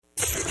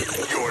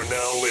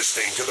now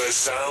listening to the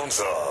sounds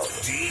of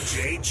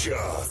DJ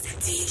Chuck.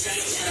 DJ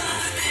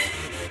Chuck.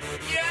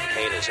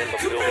 Kane is in the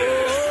building.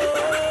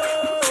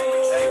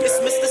 It's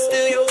Mr.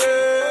 Steal Your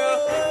Girl.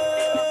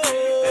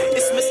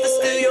 It's Mr.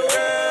 Steal Your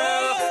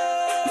Girl.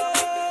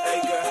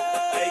 Hey girl,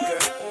 hey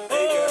girl,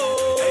 hey girl,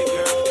 hey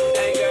girl,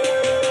 hey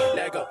girl.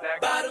 Let go.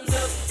 Bottoms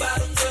up,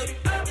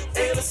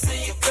 ever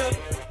see you cup?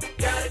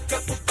 Got a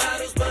couple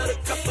bottles, but a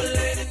couple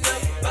ain't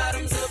enough.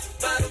 Bottoms up,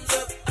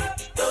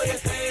 throw your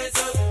hands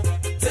up.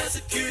 Tell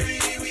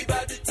security we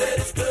bout to tear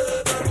this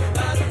club up.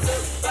 Bottoms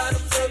up,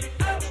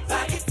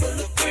 pocket full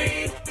of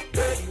green.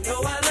 Girl, you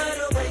know I love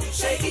the way you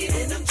shake it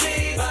in them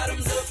jeans.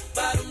 Bottoms up,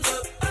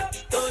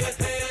 throw your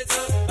hands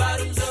up.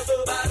 Bottoms up,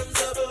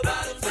 bottoms up.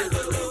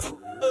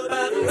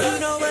 You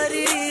know what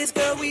it is,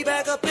 girl, we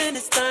back up in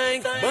this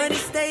thing. Money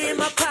stay in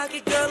my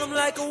pocket, girl, I'm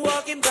like a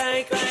walking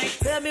bank.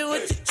 Tell me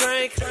what you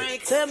drink,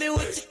 tell me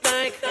what you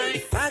think.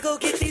 If I go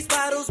get these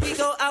bottles, we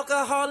go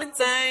alcohol and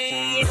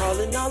tank.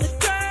 Calling all the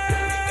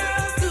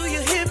girls, do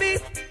you hear me?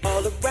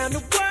 All around the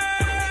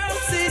world,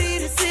 city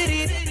to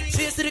city.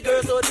 Cheers to the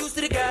girls, or deuce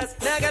to the guys.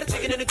 Now I got a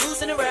chicken and a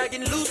goose and a rag,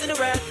 getting loose in the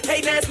ride.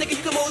 Hey, ass nigga, you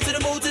can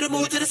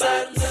move to the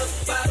side.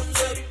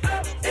 Bottoms up,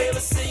 ever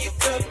see you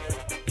cup?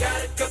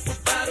 Got a couple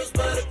bottles,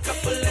 but a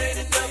couple ain't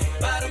enough.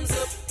 Bottoms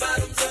up,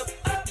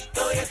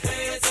 throw your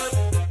hands up.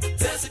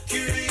 Tell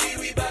security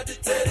we bout to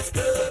tear this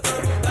club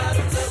up.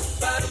 Bottoms up,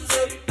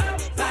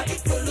 pocket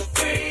full of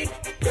green.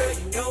 Girl,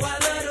 you know I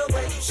love the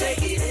way you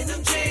shake it in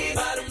them jeans.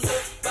 Bottoms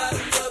up,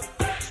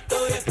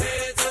 throw your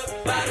hands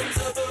up. Bottoms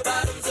up.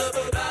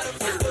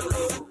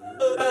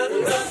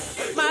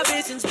 My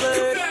vision's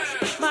blurred,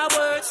 my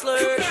words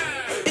slurred.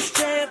 It's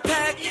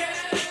jam-packed,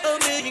 a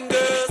million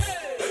girls,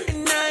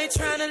 and I ain't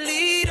tryna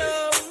lead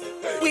them.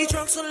 We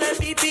drunk, so let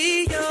me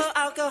be your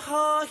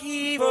alcohol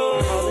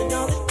hero. Calling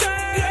all the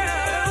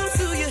girls,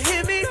 do you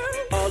hear me?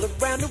 All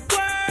around the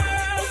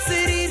world,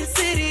 city to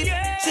city.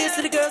 Cheers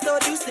to the girls, or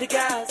deuce to the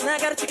guys. Now I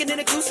got a chicken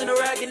and a goose and a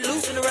rag, getting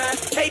loose in the ride.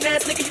 Hey,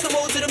 ass nigga, you can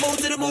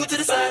move to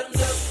the side.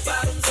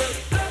 Bottoms up,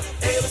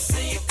 ever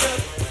see you cup?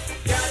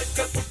 Got a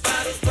couple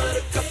bottles, but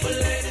a couple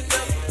ain't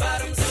enough.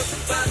 Bottoms up,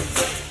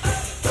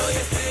 throw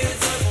your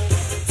hands up.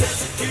 Tell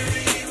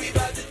security we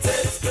bout to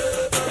tear this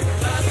club up.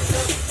 Bottoms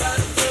up,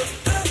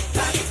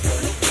 pocket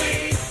full of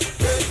green.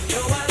 Girl, you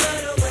know I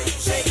love the way you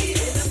shake it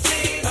in them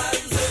jeans.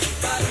 Bottoms up,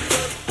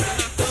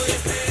 throw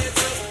your hands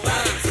up.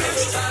 Bottoms up.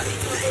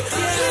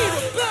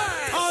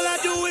 All I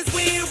do is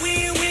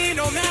win,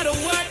 no matter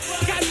what.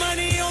 Got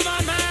money on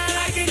my mind,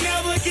 I can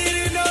never get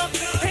enough.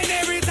 And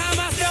every time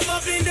I step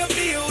up in the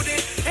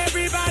building,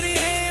 everybody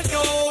hands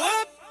go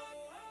up.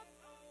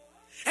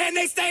 And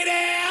they stay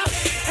there,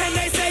 and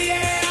they say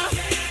yeah,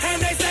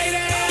 and they stay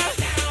there.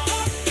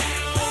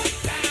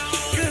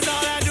 Cause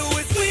all I do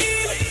is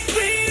win.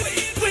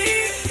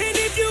 And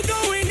if you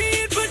going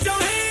in, put your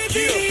hands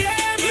in the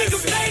air, make them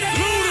stay there.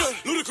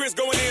 Ludacris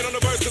going in on the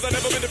verse, cause I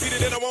never been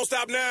defeated and I won't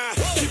stop now.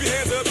 Keep your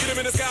hands up, get them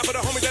in the sky for the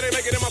homies that ain't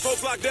making it, my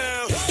folks locked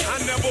down. I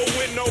never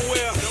went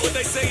nowhere, but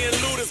they saying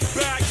Luda's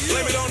back.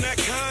 Blame it on that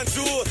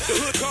contour, the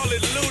hood call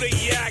it Luda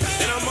Yak.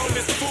 And I'm on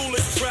this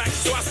foolish track,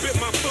 so I spit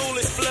my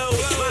foolish flow.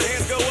 My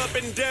hands go up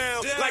and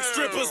down, like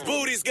strippers'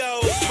 booties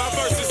go. My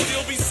verses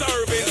still be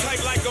serving,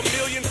 tight like a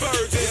million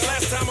virgins.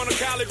 Last time on a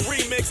college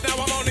remix, now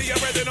I'm on the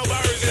original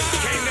version.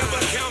 Can't never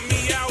count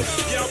me out,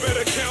 y'all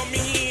better count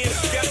me in.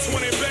 Got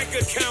 20 bank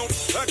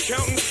accounts,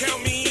 accountants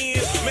count me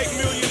in. Make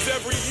millions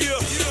every year,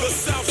 the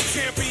South's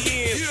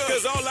champion.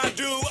 Cause all I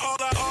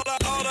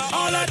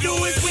do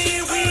is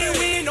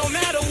win, no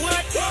matter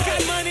what.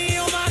 Got money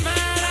on my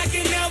mind, I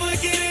can never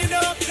get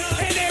enough.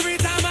 And every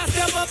time I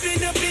step up in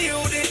the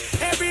building,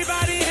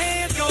 everybody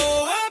hands go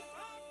up.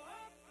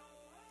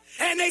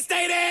 And they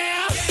stay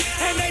there,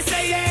 and they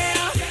say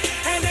yeah,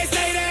 and they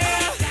stay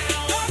there.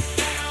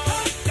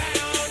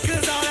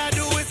 Cause all I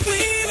do is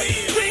win.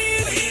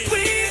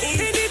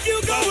 And if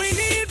you going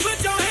in,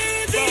 put your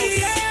hands in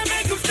the air,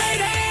 make them stay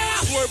there.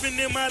 Swerving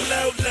in my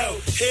low,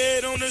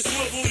 head on the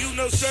swivel, you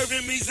know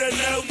serving me's a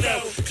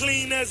no-no.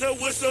 Clean as a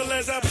whistle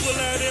as I pull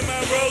out in my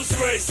Rolls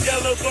Royce.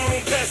 Yellow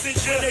bone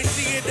passenger, they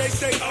see it, they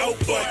say, oh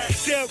boy.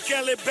 Tell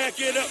Cali, back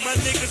it up, my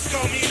niggas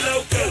call me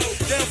loco.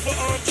 Down for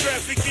armed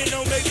trafficking,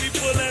 don't make me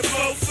pull that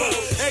fofo.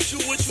 Ask you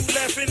what you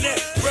laughing at,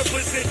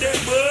 represent that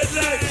mud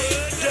life.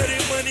 Dirty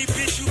money,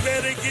 bitch, you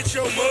better get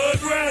your mud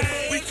right.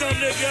 We come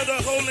together,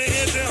 holding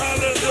hands and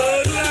holler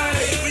thug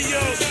life. We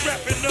all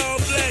strapping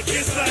all black,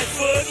 it's like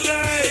Bud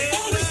Light.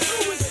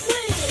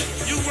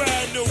 You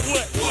riding or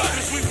what?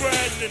 Cause we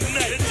riding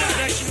tonight.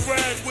 Now you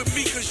riding with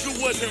me cause you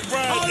wasn't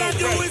riding. All I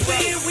do is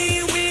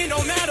win,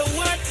 no matter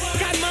what.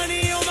 Got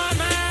money on my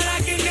mind,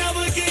 I can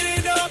never get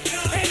it up.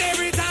 And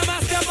every time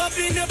I step up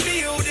in the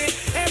building,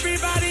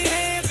 everybody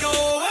hands go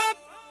up.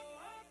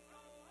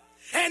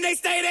 And they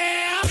stay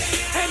there,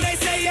 and they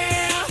say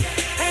yeah,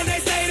 and they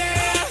stay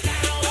there.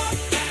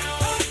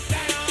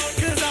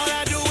 Cause all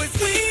I do is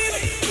win.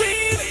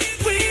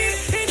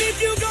 And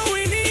if you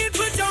going in,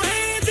 put your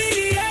hands in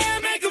the air,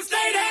 make them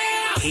stay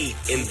there. Heat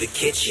in the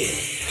kitchen,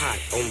 hot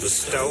on the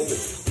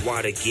stove,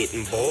 water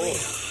getting boiled.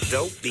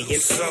 dope being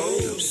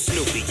sold.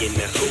 Snoopy in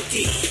the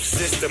hookie,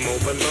 system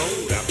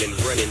overload. I've been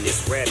running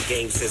this rap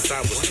game since I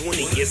was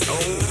 20 years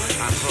old.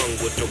 I hung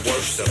with the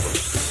worst of them,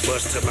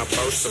 bust till I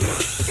burst them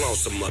up,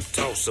 floss them up,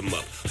 toss them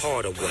up,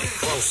 hard away,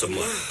 cross them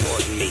up.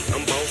 Pardon me,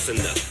 I'm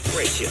bossing up,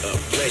 press you up,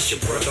 bless you,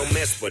 bro, don't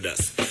mess with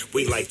us.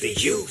 We like the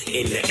U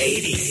in the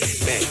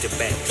 80s, back to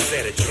back,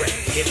 set a track,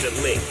 hit the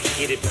lick,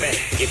 get it back,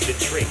 get the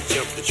trick,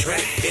 jump the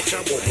track. Bitch,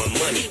 I want my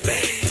money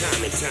back,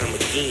 time and time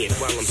again,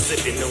 while I'm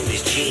sipping on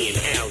this gin.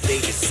 Al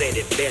Davis said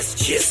it best,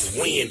 just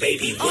win,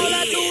 baby, win. All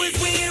I do is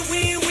win,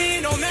 win,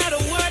 win, no matter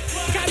what.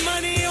 Got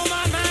money on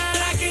my mind,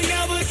 I can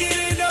never get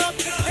enough.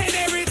 And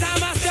every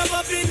time I step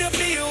up in the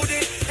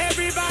building,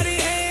 everybody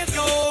hands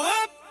go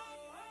up.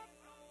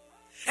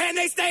 And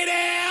they stay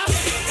there,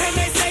 and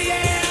they stay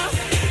there,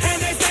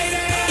 and they stay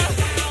there.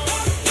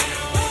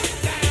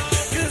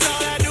 Cause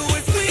all I do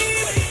is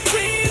win,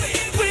 win,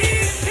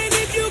 win. And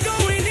if you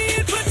going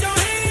in, put your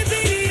hands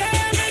in the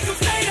air, make them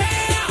stay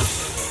there.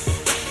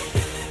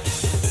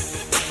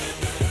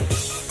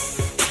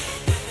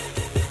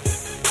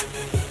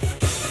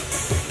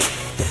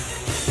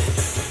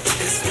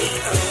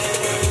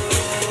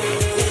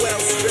 Who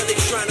else really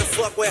tryna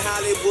fuck with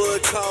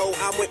Hollywood Cole?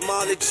 I'm with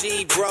Marla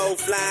G, bro,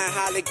 flying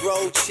Holly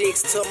Grove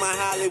chicks to my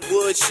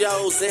Hollywood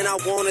shows. And I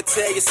wanna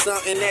tell you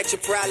something that you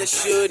probably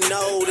should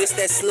know. This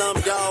that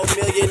Slumdog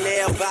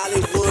Millionaire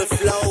Bollywood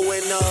flow.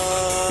 And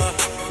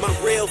my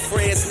real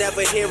friends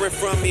never hearing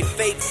from me.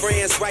 Fake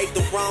friends write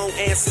the wrong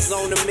answers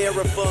on the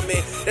mirror for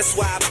me. That's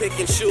why I pick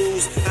and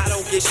choose. I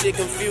don't get shit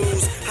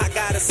confused. I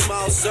got a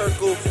small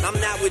circle. I'm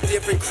not with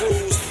different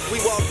crews. We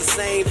walk the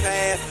same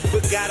path,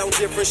 but got on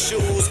different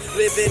shoes.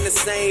 Live in the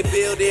same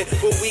building,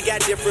 but we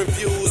got different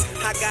views.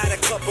 I got a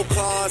couple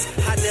cars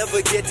I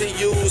never get to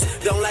use.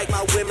 Don't like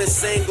my women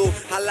single.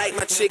 I like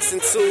my chicks in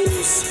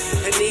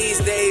twos. And these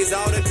days,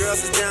 all the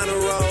girls is down the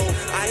road.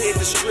 I hit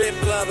the strip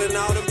club and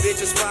all them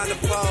bitches find a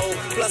pole.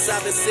 Plus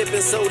I've been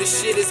sipping, so the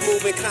shit is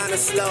moving kinda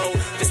slow.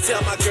 Just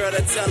tell my girl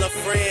to tell a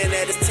friend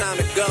that it's time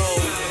to go.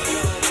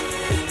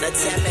 Now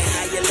tell me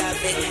how you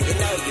love it. You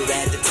know you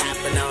at the top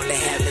and only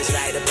heaven's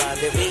right above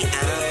it. We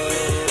own.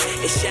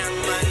 It's young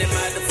money,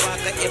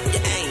 motherfucker. If you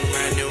ain't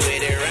running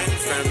with it, run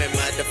from it,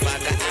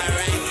 motherfucker.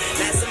 Alright.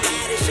 Now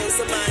somebody show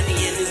some money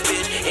in this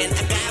bitch. And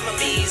I got my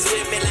bees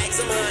with me like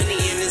some honey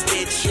in this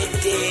bitch. You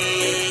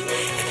dig?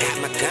 I got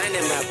my gun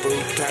in my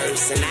boot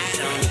purse and I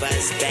don't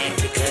bust back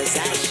because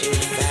I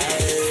shoot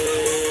first.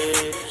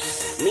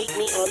 Meet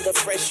me on the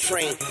fresh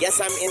train. Yes,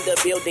 I'm in the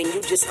building.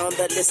 You just on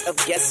the list of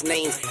guest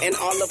names. And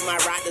all of my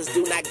riders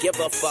do not give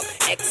a fuck.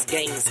 X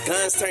Games.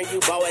 Guns turn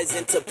you boys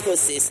into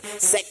pussies.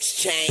 Sex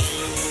change.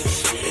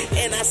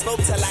 And I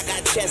smoke till I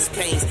got chest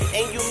pains.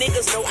 And you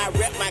niggas know I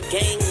rep my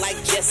gang like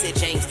Jesse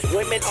James.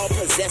 Women are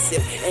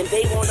possessive. And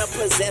they wanna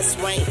possess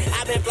Wayne.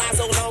 I've been fly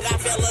so long I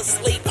fell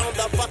asleep on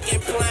the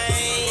fucking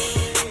plane.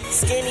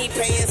 Skinny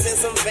pants and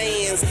some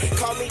Vans.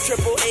 Call me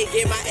Triple A,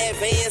 get my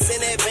advance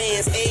in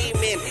advance.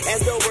 Amen.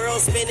 As the world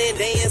spinning,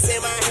 dance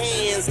in my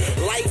hands.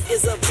 Life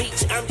is a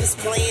beach, I'm just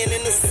playing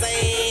in the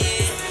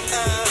sand.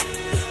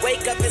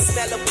 Wake up and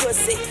smell a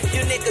pussy.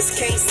 You niggas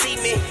can't see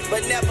me,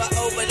 but never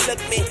overlook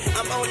me.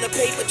 I'm on the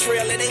paper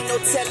trail, and ain't no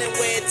telling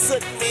where it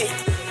took me.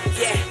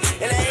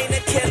 Yeah, and I ain't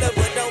a killer,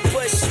 but don't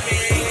push me.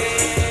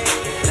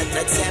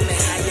 Now tell me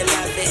how you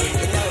love it.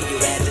 You know you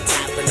at the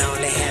top and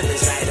only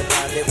heaven's right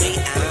above it. We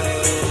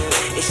own.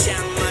 It's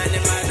young money,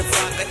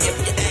 motherfucker. If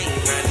you ain't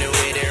running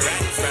with it,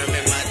 run from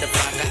it,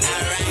 motherfucker.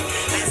 Alright.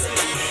 That's a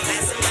man,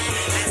 that's a man,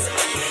 that's a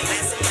man,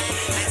 that's a man,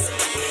 that's a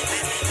man.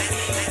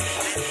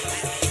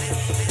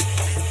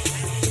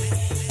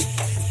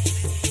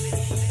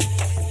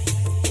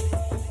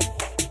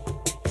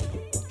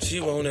 She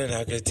want it,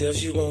 I can tell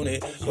she want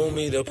it. Want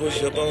me to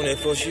push up on it,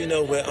 for she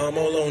know where I'm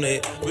all on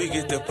it. We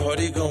get the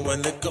party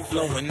going, liquor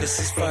flowing, this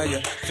is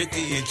fire.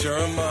 50 and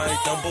Jeremiah,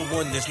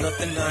 #1, there's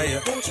nothing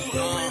higher.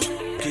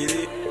 Get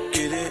it,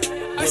 get it.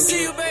 I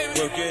see you, baby.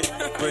 Work it,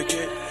 break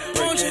it,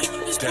 break it,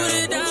 just down, put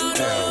it down,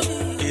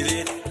 down. Get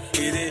it,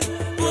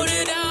 put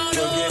it down,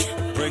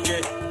 break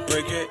it,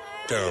 break it,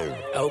 down.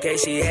 Okay,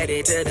 she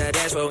headed to the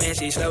dance floor and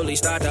she slowly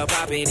started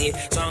popping it.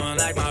 Something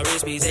like my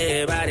wrist piece,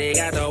 everybody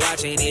got to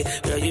watching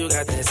it. Girl, you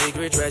got that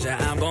secret treasure,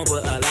 I'm gon'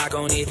 put a lock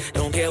on it.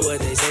 Don't care what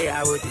they say,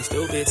 I would be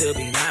stupid to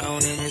be not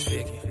owning this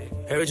Vicky.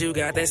 Heard you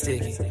got that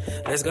sticky.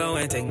 Let's go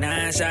and take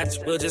 9 shots,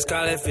 we'll just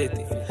call it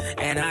 50.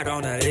 And I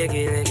gonna lick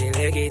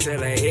it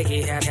till I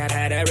hickey. Had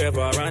that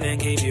river running,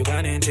 keep you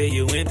gunning till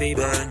you empty.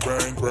 Bang,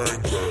 bang,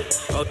 bang,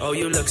 bang. Oh,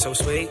 you look so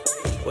sweet.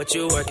 What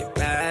you working,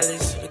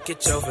 palace? Look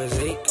at your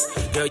physique.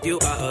 Girl, you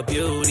are a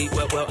beauty,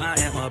 well, I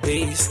am a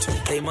beast.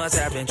 They must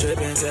have been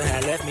tripping to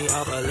have left me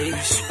off a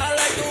leash. I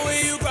like the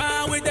way you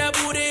grind with that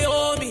booty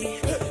on me.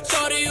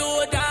 Shorty, you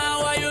are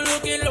down while you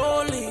looking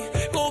lonely.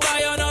 Go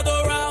buy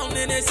another round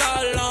and it's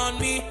all on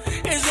me.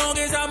 As long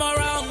as I'm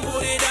around,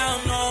 put it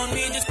down on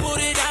me. Just put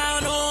it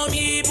down on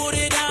me, put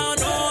it down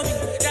on me.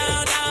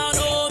 Down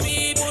on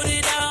me, put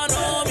it down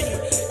on me.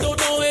 Don't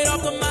throw it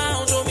off the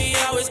mound, show me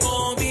how it's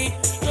gonna be.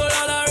 Girl,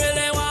 all I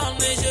really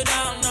want is you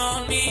down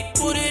on me.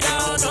 Put it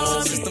down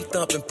on me. System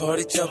thumping,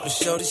 party jumping,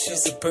 shorty,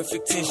 she's a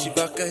perfect 10. She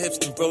rock her hips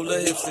and roll her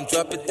hips and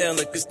drop it down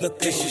like it's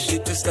nothing. She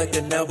shit just like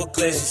an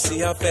hourglass. You see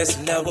how fast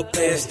an hour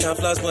pass. Time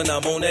flies when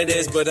I'm on that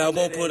ass, but I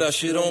won't put our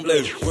shit on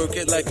blast. Work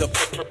it like a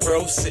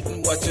pro, sit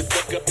and watch it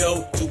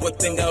go. Do a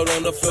thing out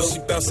on the floor. She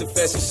bouncing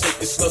fast and shake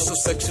it slow, so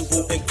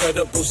sexual,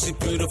 incredible. She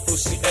beautiful,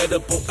 she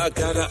edible. I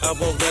got her, I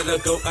won't let her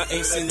go. I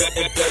ain't seen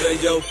nothing better,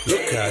 yo.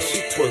 Look how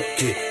she twerk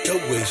it, the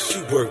way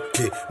she work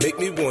it. Make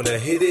me wanna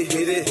hit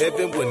it,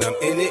 heaven when I'm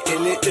in it.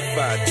 If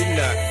I do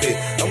not fit,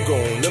 I'm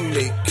gonna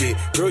make it.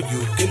 Girl,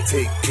 you can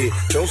take it.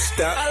 Don't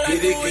stop, I like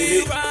get the it, way get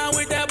you it. ride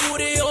with that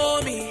booty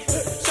on me.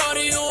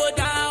 Shorty, you are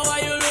down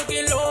while you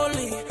looking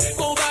lonely.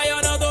 Go buy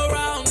another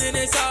round and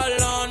it's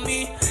all on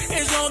me.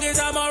 As long as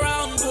I'm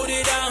around, put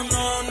it down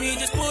on me.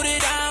 Just put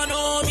it down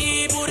on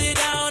me, put it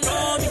down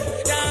on me.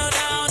 Down,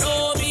 down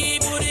on me,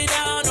 put it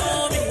down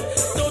on me.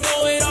 Don't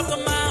throw it off the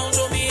mound,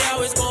 show me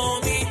how it's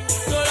gonna be.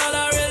 Girl, all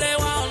I really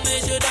want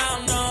is you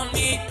down on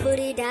me. Put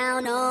it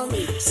down on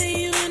me.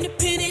 Say you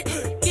independent,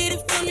 get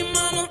it from your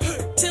mama.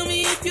 Tell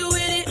me if you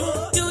with it.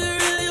 Do you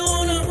really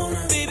wanna?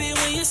 Baby,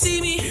 when you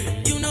see me,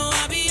 you know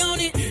I be on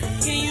it.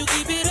 Can you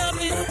keep it up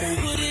and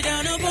put it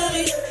down up on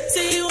me?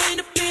 Say you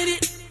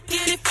independent,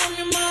 get it from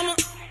your mama.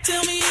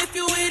 Tell me if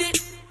you with it.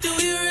 Do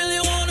you really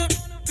wanna?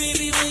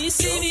 Baby, when you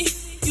see me,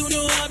 you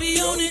know I be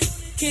on it.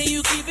 Can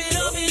you keep it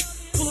up and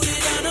put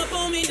it down up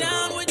on me?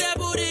 Down with that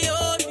booty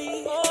on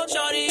me.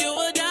 Shorty, you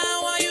were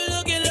down while you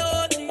looking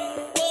lonely.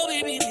 Oh,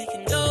 baby, we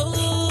can go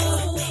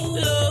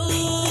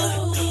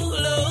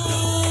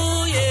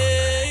low,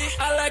 yeah.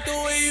 I like the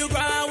way you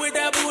grind with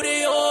that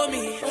booty on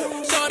me.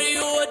 Shorty,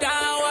 you were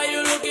down while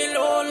you looking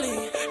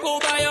lonely. Go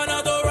buy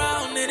another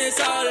round and it's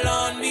all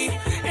on me.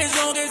 As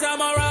long as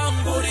I'm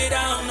around, put it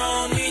down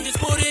on me. Just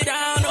put it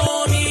down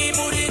on me,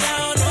 put it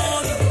down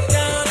on me.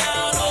 Down,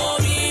 down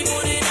on me,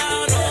 put it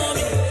down on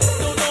me.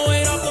 Don't throw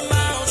it off the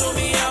mound, show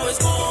me how it's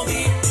gonna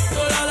be.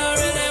 Girl, all I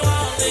really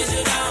want is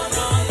you down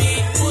on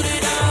me. Put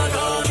it down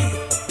on me.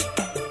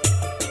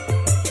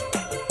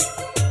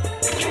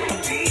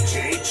 DJ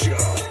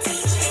Chuck.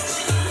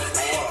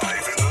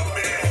 Live in the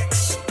mix.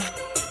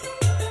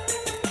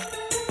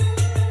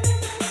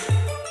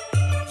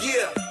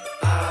 Yeah,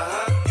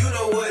 you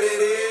know what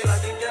it is.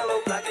 Black and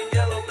yellow, black and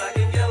yellow, black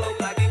and yellow,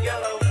 black and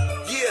yellow.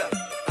 Yeah,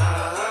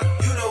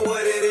 you know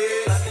what it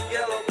is. Black and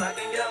yellow, black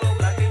and yellow,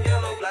 black and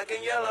yellow, black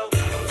and yellow.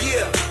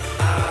 Yeah,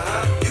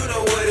 you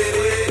know what it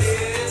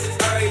is.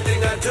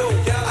 Everything I do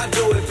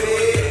it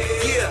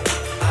big. Yeah,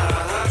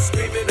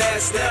 screaming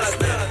that's nuts.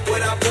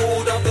 When I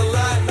pulled off the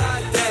lot,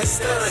 that's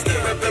nuts.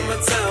 Reppin' my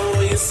town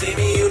when you see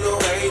me, you know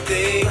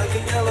everything. Black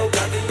and yellow,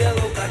 black and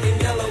yellow, black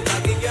and yellow,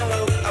 black and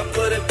yellow. I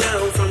put it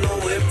down from the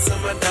whip to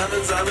my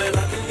diamonds. I'm in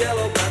black and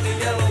yellow, black and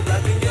yellow,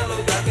 black and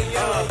yellow, black and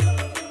yellow.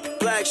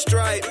 Black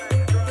stripe,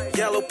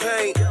 yellow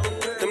paint.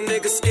 Them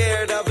niggas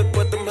scared of it,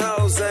 but them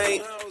hoes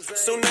ain't.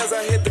 Soon as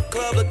I hit the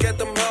club, look at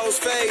them hoes'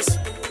 face.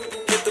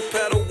 Hit the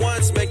pedal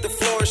once, make the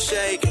floor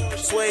shake.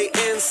 Sway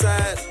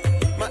inside,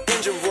 my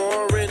engine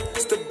roaring.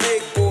 It's the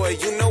big boy,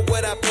 you know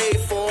what I paid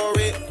for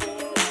it.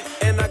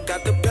 And I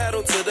got the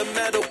pedal to the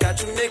metal.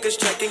 Got you niggas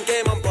checking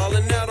game, I'm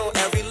ballin' out on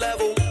every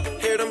level.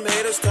 Hear them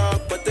haters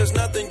talk, but there's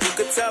nothing you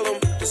could tell them.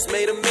 Just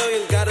made $1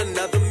 million, got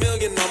another $1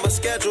 million on my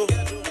schedule.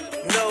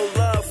 No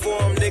love for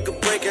them, nigga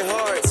breaking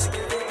hearts.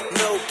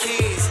 No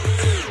keys,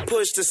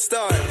 push to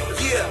start.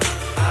 Yeah,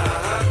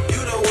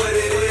 you know what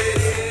it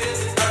is.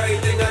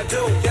 Everything I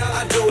do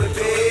it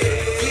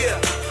big. Yeah,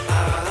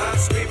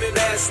 screaming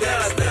that's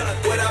nuts.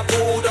 When I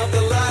pulled off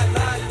the lot,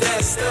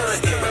 that's nuts.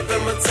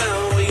 Reppin' my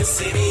town when you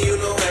see me, you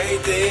know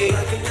everything.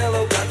 Black and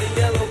yellow, black and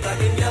yellow, black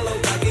and yellow,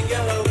 black and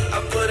yellow.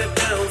 I put it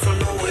down from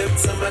the whip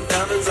to my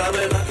diamonds. I'm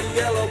in black and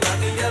yellow,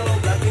 black and yellow,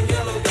 black and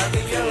yellow, black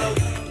and yellow.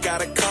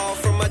 Got a call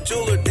from my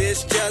jeweler,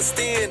 this just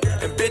in.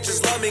 And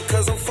bitches love me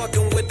cause I'm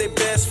fucking with their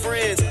best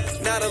friends.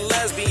 Not a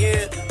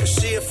lesbian, but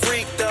she a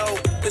freak though.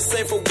 This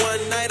ain't for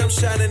one night, I'm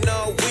shining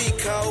all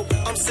week, ho.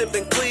 I'm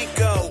sipping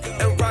Clico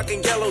and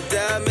rocking yellow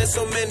diamonds.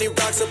 So many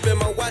rocks up in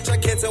my watch, I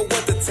can't tell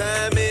what the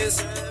time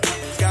is.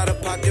 Got a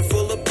pocket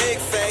full of big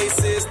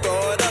faces.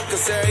 Throw it up,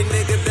 cause every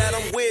nigga that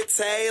I'm with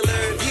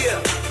tailored.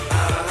 Yeah,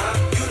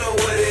 you know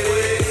what it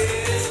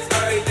is.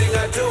 Everything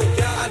I do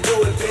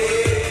it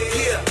big.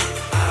 Yeah,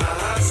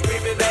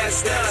 screaming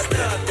that's nuts.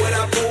 When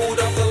I pulled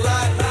off the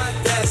lot,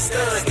 that's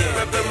nuts.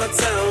 Reppin' my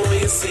town when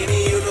you see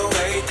me, you know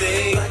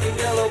everything. Black and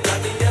yellow,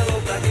 black and yellow,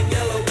 black and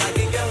yellow, black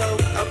and yellow.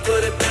 I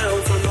put it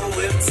down from the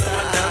whip to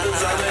my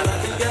diamonds. I'm in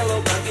black and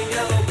yellow, black and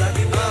yellow, black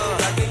and yellow,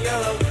 black and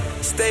yellow.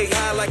 Stay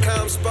high like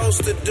I'm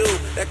supposed to do.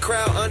 That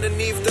crowd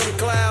underneath them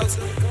clouds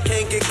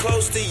can't get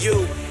close to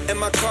you. And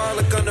my car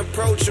look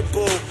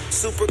unapproachable.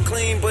 Super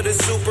clean, but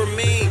it's super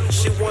mean.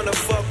 She wanna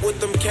fuck with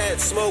them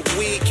cats, smoke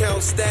weed,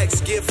 count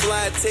stacks, get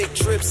fly, take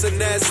trips, and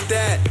that's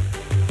that.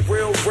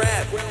 Real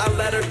rap, I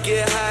let her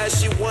get high as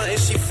she want and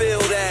she feel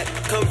that.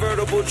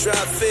 Convertible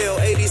drop feel,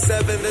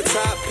 87 the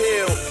top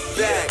pill.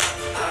 Back,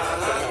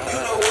 you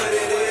know what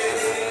it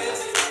is.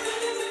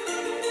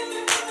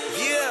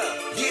 Yeah,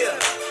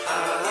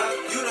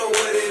 you know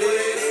what it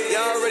is.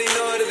 Y'all already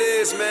know what it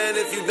is, man.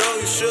 If you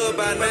don't, you sure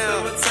by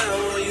now.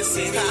 When you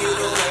see me, you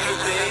know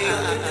everything.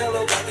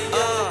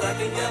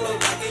 Black and yellow,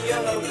 black and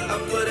yellow. I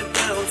put it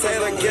down,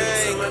 Taylor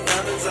gang. My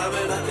diamonds are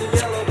black and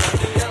yellow,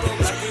 black and yellow,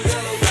 black and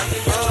yellow, black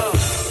and yellow.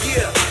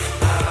 Yeah,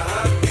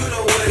 you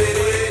know what it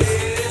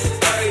is.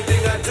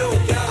 Everything I do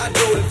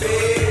it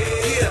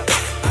big. Yeah,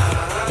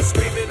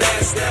 screaming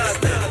that's done.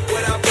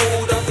 When I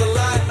pulled off the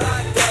lot,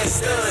 that's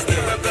done.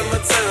 If I in my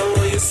town,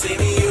 when you see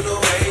me, you know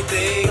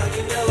everything. Black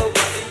and yellow,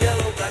 black and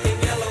yellow, black and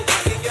yellow,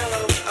 black and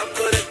yellow. I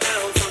put it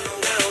down from the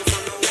down,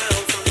 from the down,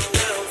 from the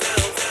down,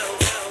 down, down,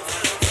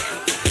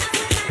 down,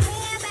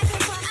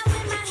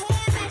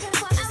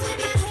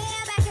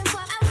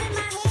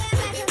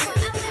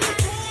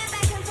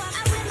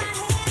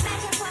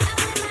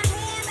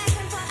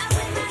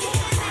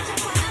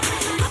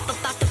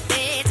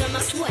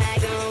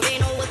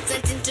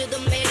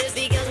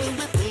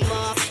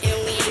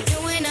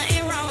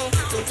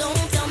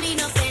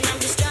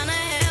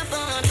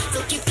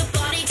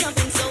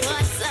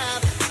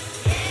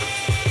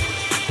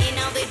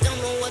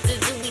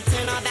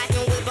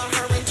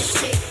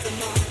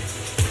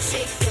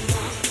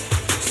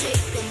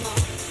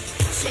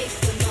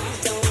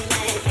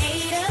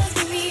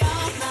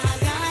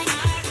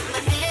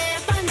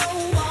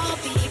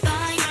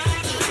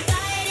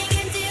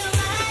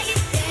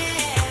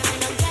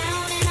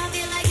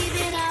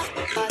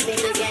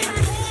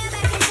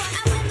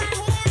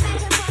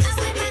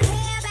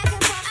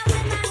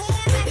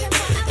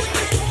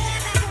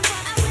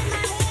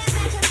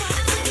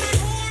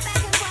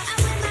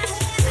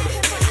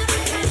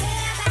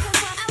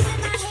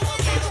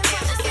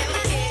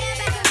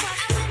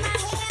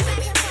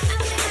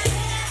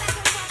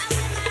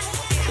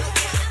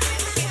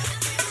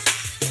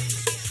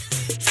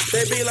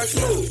 They be like,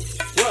 Smooth,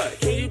 what?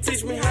 Can you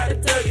teach me how to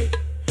tug it?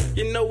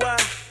 You know why?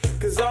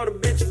 Cause all the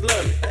bitches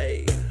love me.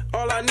 Hey,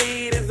 all I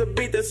need is a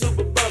beat that's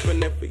super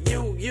bumpin'. And for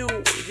you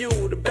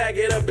to back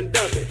it up and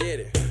dump it. Get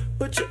it.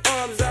 Put your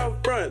arms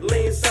out front,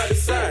 lean side to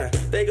side.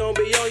 They gon'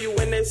 be on you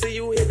when they see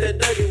you hit that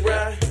Dougie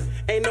ride.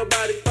 Ain't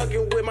nobody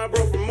fucking with my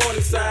bro from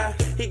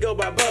Morningside. He go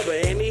by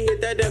Bubba and he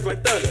hit that dance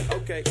like thunder.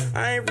 Okay,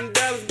 I ain't from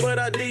Dallas, but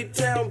I deep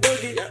town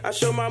boogie. I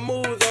show my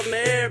moves off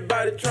to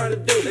everybody trying to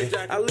do me.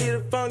 I lead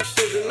the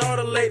functions and all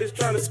the ladies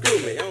trying to screw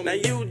me. Now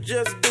you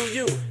just do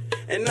you,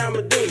 and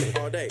I'ma do me.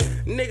 All day.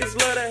 Niggas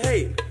love to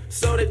hate,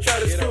 so they try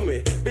to screw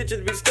me.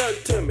 Bitches be stuck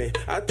to me,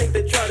 I think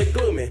they try to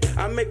glue me.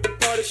 I make the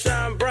party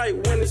shine bright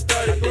when it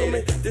started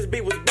glooming. This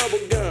beat was bubble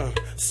gum,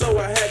 so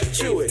I had to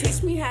chew it.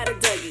 Teach me how to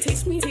Dougie.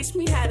 Teach me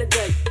how to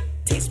Dougie.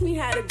 Teach me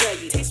how to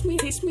Dougie.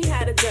 Teach me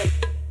how to Dougie.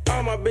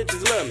 All my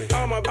bitches love me.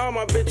 All my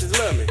bitches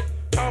love me.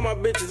 All my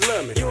bitches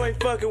love me. You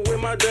ain't fucking with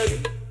my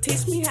Dougie.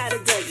 Teach me how to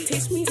Dougie.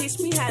 Teach me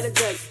how to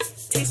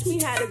Dougie. Teach me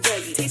how to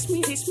Dougie. Teach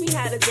me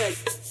how to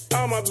Dougie.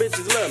 All my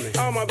bitches love me.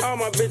 All my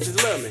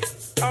bitches love me.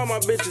 All my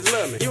bitches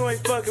love me. You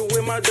ain't fucking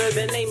with my Dougie.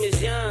 The name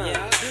is Young.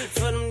 Yeah.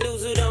 For them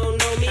dudes who don't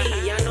know me,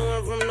 I know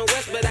I'm from the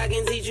West, but I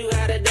can teach you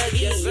how to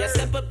Dougie. Yes, I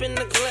step up in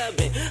the club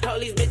and all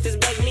these bitches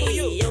bug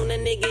me. On a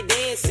nigga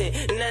dancing,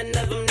 none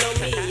of them know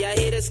me. I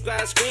hear the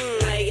squad screaming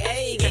like,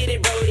 hey, get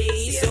it,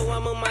 Brody. So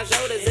I'm on my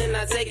shoulders and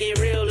I take it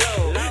real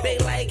low. They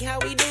like how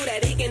we do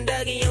that, he can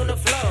Dougie on the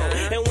floor.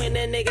 And when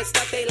the nigga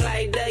stop, they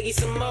like Dougie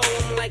some more.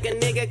 I'm like a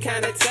nigga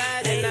kinda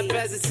tired and I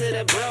pass it to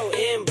the bro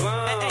in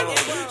bomb.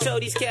 Show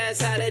these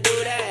cats how to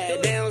do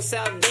that. Down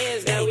south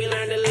dance, now we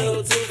learned a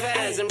little too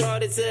fast and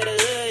brought it to the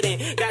hood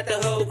and got the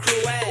whole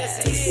crew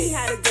ass. Teach me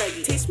how to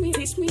Dougie. Teach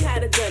me how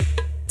to Dougie.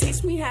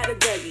 Teach me how to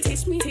Dougie.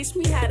 Teach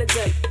me how to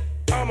Dougie.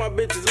 All my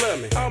bitches love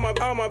me. All my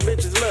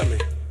bitches love me.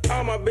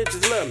 All my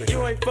bitches love me.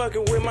 You ain't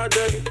fucking with my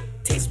Dougie.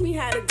 Teach me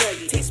how to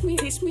Dougie. Teach me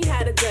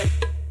how to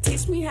Dougie.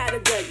 Teach me how to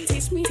Dougie.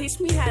 Teach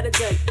me how to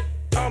Dougie.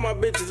 All my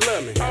bitches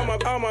love me.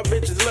 All my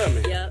bitches love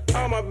me. Yep.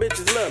 All my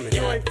bitches love me.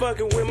 You ain't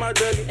fucking with my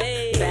Dougie.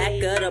 Hey. Back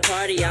of the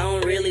party, I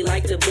don't really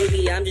like to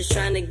boogie. I'm just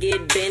trying to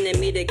get Ben and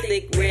me the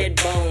thick red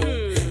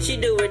bone. She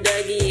do her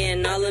Dougie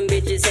and all them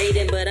bitches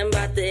hating, but I'm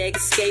about to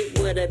escape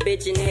with a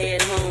bitch and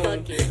head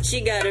home. She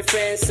got her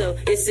friends, so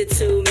it's a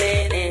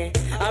 2-man, and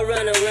I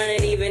run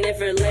it even if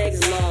her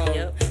legs long.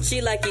 Yep.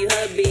 She like you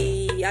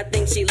hubby, I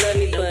think she love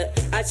me, but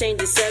I change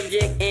the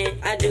subject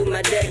and I do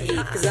my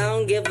Dougie. Cause I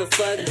don't give a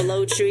fuck,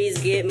 blow trees,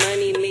 get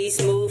money, me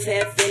smooth,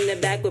 hef in the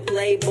back with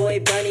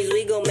Playboy bunnies.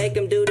 We gon' make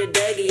them do the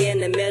Dougie in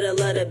the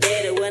middle of the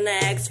bed. And when I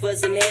asked for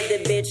some head,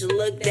 the bitch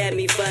looked at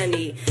me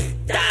funny.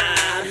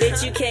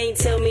 Bitch, you can't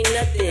tell me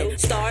nothing.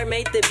 Star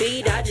made the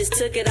beat, I just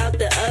took it out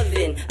the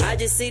oven. I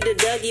just see the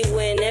Dougie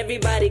when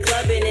everybody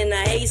clubbing, and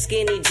I hate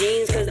skinny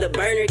jeans cause the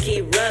burner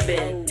keep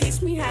rubbing.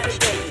 Teach me how to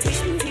Dougie.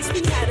 Teach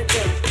me how to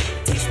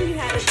Dougie. Teach me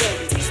how to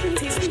Dougie.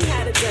 Teach me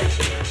how to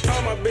Dougie.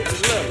 All my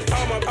bitches love me.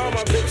 All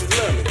my bitches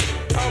love me.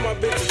 All my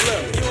bitches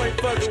love me. You ain't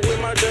fucking with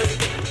my Dougie.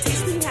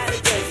 Teach me how to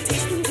Dougie.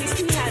 Teach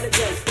me how to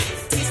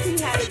Dougie. Teach me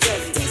how to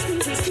Dougie.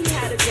 Teach me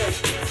how to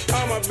Dougie.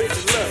 All my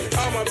bitches love me.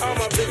 All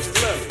my bitches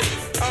love me.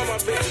 All my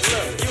bitches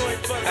love me. You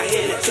ain't fucking. I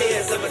hear the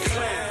tears of a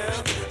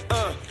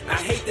clown. I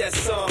hate that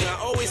song. I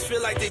always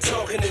feel like they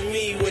talking to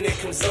me when it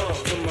comes on.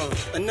 Come on,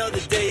 another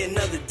day,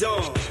 another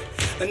dawn.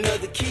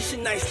 Another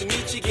Keisha, nice to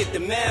meet you. Get the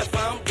math,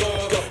 I'm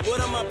gone. What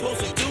am I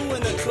supposed to do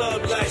in the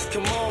club lights?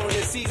 Come on,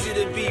 it's easy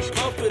to be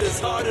pumped, but it's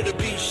harder to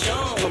be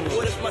shown.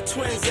 What if my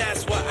twins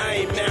ask why I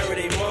ain't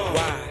married a mom?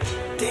 Why?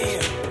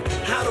 Damn,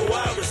 how do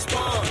I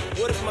respond?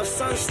 What if my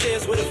son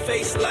stares with a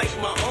face like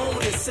my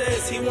own and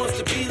says he wants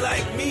to be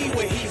like me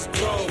when he's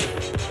grown?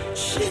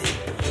 Shit,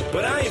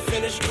 but I ain't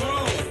finished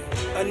growing.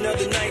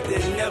 Another night, the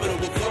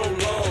inevitable prolong.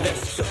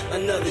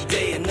 Another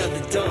day,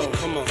 another dawn.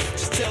 Come on,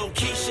 just tell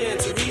Keisha and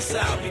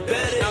Teresa I'll be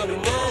better in the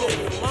morning.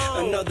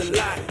 Another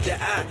lie that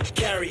I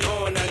carry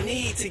on. I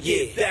need to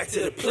get back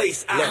to the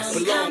place I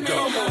belong.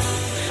 Come on, I'm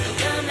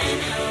coming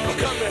home. I'm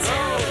coming home.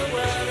 Tell the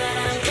world that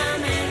I'm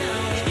coming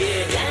home.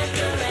 Yeah, let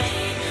the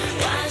rain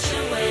wash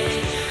away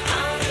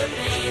all the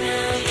pain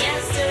of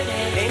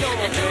yesterday. Ain't no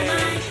I know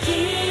my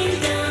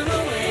kingdom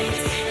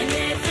awaits, and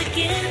they're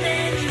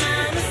forgiving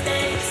my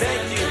mistakes.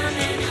 Thank you.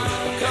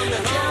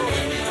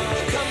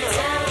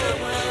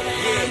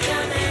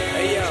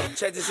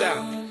 Check this out.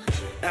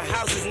 A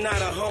house is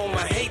not a home.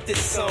 I hate this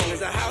song.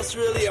 Is a house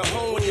really a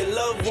home when your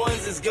loved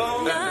ones is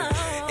gone?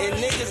 And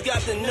niggas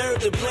got the nerve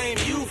to blame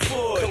you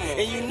for it.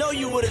 And you know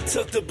you would've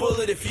took the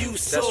bullet if you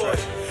saw it.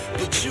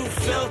 But you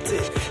felt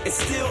it and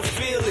still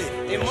feel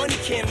it. And money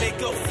can't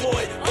make up for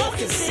it or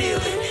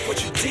conceal it.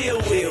 But you deal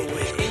with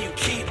it and you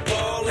keep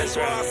ballin'. That's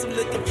right. Some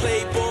little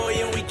playboy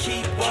and we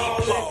keep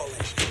ballin'.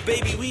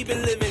 Baby, we've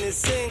been living in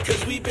sin,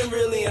 cause we've been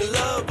really in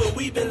love, but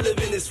we've been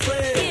living as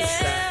friends.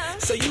 Yeah.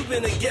 So you've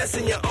been a guest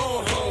in your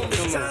own home.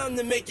 It's time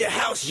to make your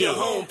house your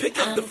home. Pick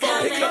up the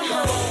phone, pick up the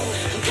phone.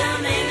 I'm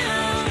coming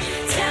home.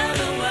 Tell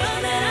the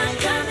world that I'm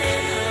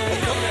coming home.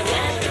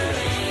 Let the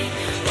rain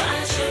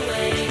wash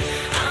away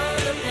all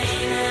the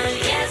pain of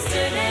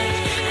yesterday.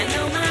 I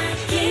know my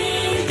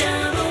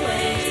kingdom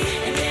awaits,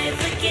 and they're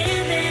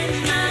forgiving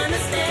my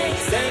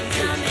mistakes. I'm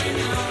coming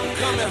home.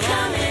 Coming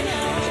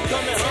home.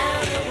 Coming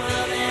home.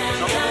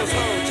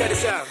 Check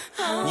this out.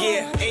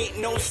 Yeah, ain't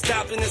no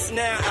stopping us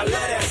now. I love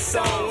that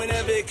song.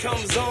 Whenever it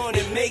comes on,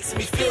 it makes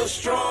me feel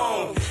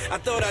strong. I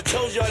thought I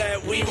told y'all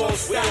that we won't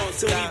stop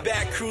till we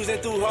back cruising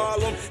through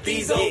Harlem.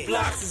 These old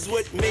blocks is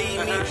what made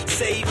me,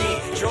 saved me,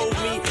 drove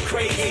me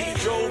crazy,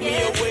 drove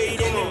me away,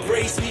 then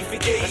embraced me,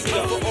 forgave me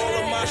for all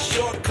of my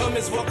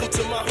shortcomings. Welcome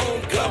to my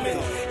homecoming.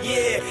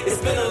 Yeah, it's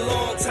been a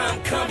long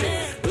time coming.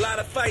 A lot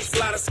of fights, a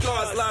lot of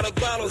scars, a lot of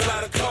bottles, a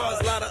lot of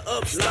cars, a lot of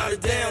ups, a lot of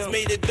downs.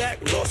 Made it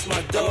back, lost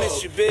my dog. I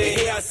miss you, big. And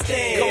here I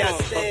stand,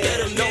 a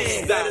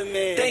better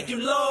man. Thank you,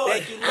 Lord.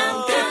 Thank you, Lord.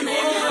 I'm coming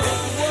home.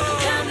 I'm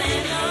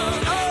coming home.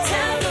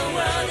 Tell the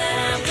world that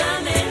I'm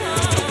coming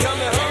home. I'm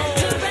coming home.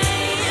 Let the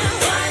rain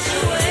wash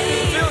away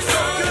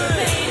all the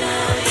pain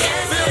of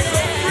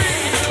yesterday.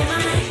 I know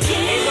my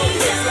kingdom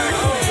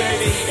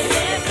awaits, and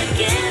they're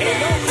forgiving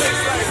my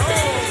mistakes.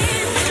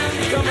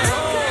 Coming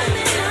home.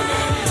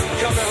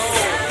 Coming home.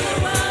 Tell the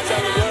world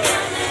that I'm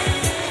coming.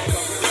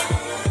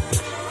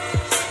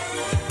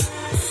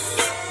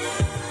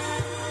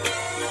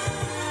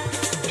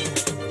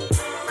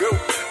 Go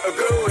ahead.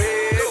 Go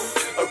ahead.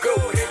 Go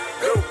ahead.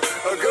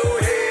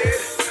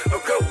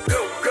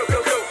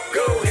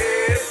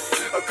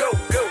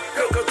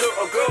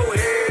 Go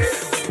ahead.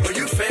 Oh,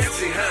 you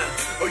fancy, huh?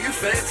 Oh, you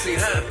fancy,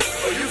 huh?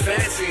 Oh, you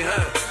fancy,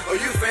 huh? Oh,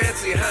 you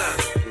fancy, huh?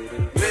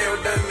 Nail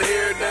done,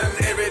 hair done,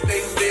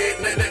 everything did.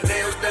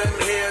 Nails done,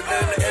 hair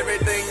done,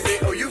 everything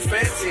did. Oh, you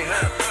fancy,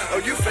 huh? Oh,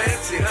 you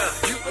fancy, huh?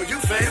 Oh, you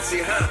fancy,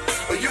 huh?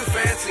 Oh, you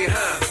fancy,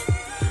 huh?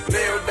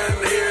 Nail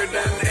done, hair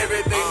done,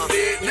 everything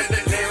did.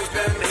 Nails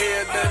done,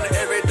 hair done,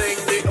 everything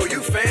did. Oh,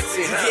 you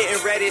fancy, huh? You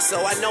getting ready,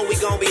 so I know we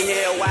gon' be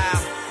here a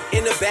while.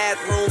 In the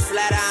bathroom,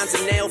 flat irons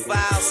and nail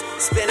files.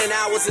 Spending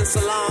hours in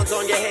salons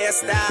on your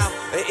hairstyle.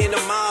 And in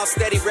the mall,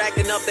 steady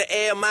racking up the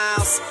air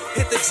miles.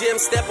 Hit the gym,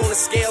 step on the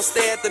scale,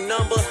 stare at the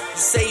number. You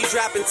say you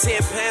dropping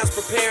 10 pounds,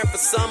 preparing for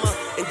summer.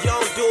 And you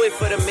don't do it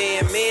for the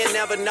men, men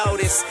never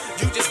notice.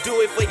 You just do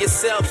it for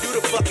yourself, you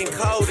the fucking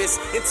coldest.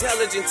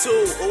 Intelligent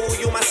too, ooh,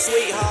 you my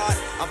sweetheart.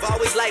 I've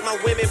always liked my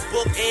women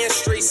book and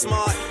street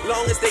smart.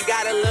 Long as they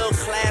got a little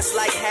class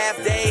like half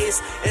days.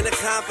 And the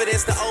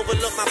confidence to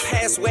overlook my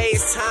past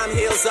ways. Time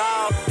heals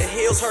all, and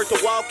heels hurt to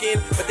walk in,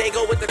 but they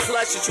go with the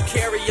clutch that you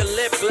carry your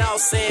lip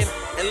gloss in.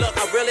 And look,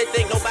 I really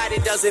think nobody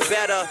does it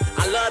better.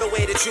 I love the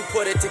way that you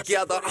put it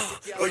together.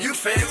 Oh, you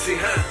fancy,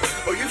 huh?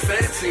 Oh, you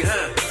fancy,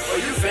 huh? Oh,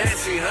 you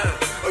fancy, huh?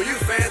 Oh, you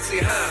fancy,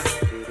 huh?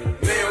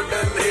 Nail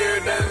done, hair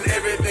done,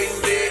 everything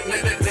did.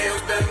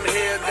 Nails done,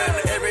 hair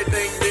done,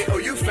 everything did. Oh,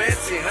 you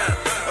fancy, huh?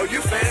 Oh, you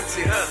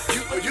fancy,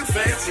 huh? Oh, you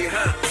fancy,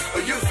 huh?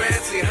 Oh, you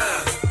fancy,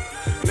 huh?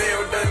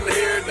 Nail done,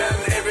 hair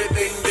done,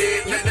 everything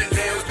did.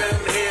 Nails done,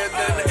 hair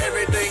done,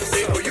 everything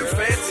did. Oh, you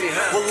fancy,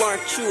 huh? Well,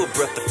 aren't you a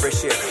breath of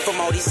fresh air from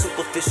all these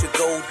superficial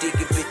gold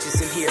digging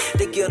bitches in here.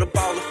 They get a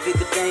baller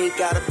figure, they ain't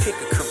gotta pick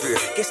a career.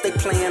 Guess they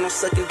plan on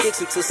sucking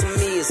dicks until some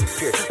millions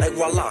appear. Like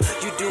voila,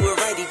 you do it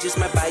right, he just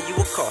might buy you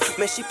a car.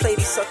 Man, she play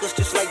these suckers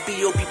just like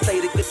B.O.B.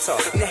 play the guitar.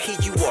 Now here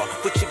you are,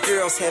 with your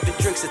girls having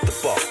drinks at the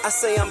bar. I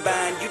say I'm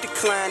buying, you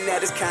decline,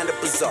 that is kinda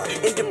bizarre.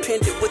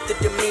 Independent with the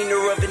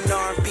demeanor of an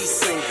R&B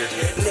singer.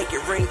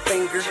 Naked ring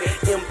finger,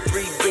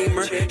 M3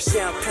 Beamer,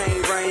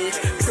 champagne range,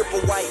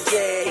 triple white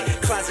Jag,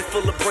 closet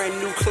full of brand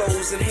new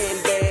clothes and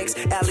handbags.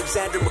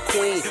 Alexander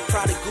McQueen,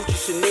 Prada, Gucci,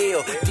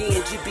 Chanel,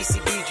 D&G,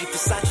 BCBG,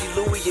 Versace,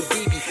 Louis, and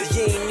BB.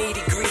 You ain't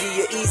needy,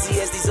 greedy, or easy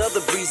as these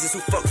other breezes who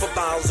fuck for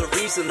bottles of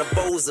reason, the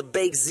bowls of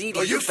baked ziti.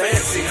 Oh, you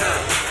fancy,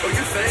 huh? Oh,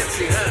 you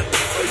fancy, huh?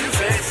 Oh, you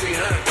fancy,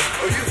 huh?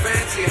 Oh, you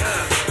fancy,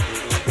 huh?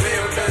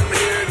 Nail done,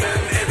 hair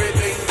done,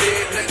 everything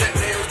did.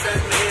 Nails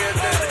done, hair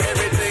done,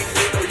 everything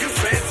did. Oh, you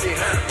fancy,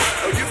 huh?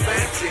 Oh, you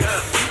fancy,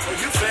 huh? Oh,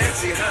 you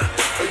fancy, huh?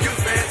 Oh, you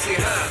fancy,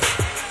 huh?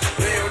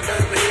 Nail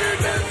done, hair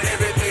done,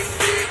 everything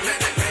did.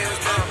 Nails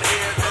done,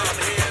 hair done,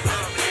 hair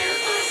done, hair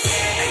done.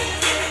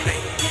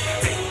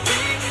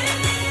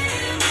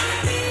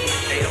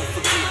 Hey, don't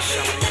forget,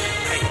 Sean.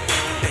 Hey,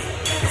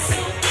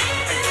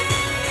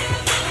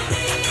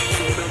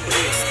 remember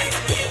this. Hey,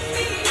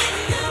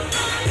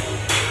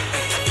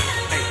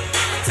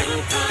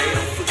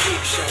 don't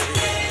forget, Sean.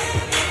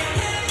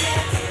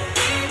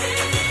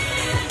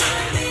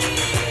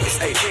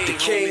 Hey, the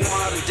king,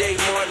 modern day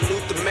Martin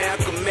Luther,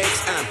 Malcolm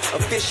X. I'm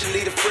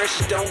officially the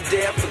freshest, don't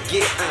dare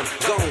forget. I'm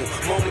gone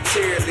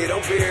momentarily,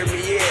 don't bury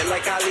me yet.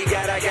 Like Ali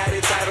I got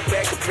it title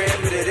back, compare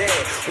me to that.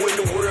 When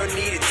the world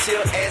needed till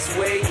ask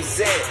where he was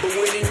at. But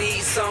when he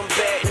needs something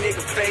back,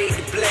 nigga fade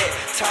to black.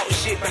 Talk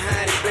shit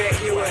behind his back,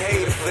 you a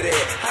hater for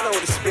that. I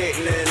don't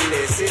expect nothing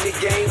less. In the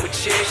game of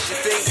chess, you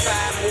think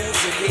 5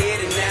 moves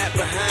ahead and not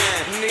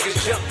behind. Niggas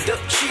jumped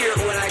up, cheered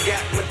when I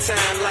got my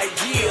time. Like,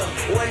 yeah,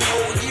 one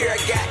whole year I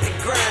got the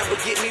grind. But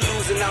get me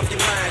losing off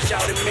your mind,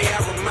 shouting, may I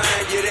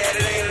remind you that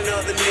it ain't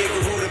another nigga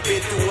who done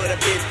been through what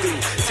I've been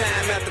through.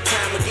 Time after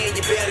time again,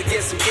 you better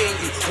get some game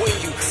you. When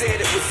you said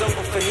it was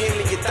over for him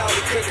and you thought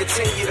it could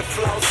continue to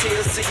floss,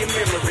 here's to your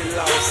memory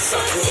loss,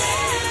 sucker.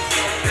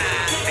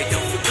 Hey,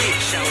 don't forget,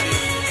 shawty.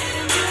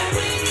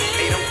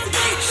 Hey, don't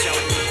forget,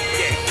 shawty.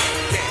 Yeah,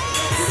 yeah.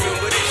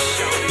 Remember this,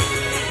 shawty.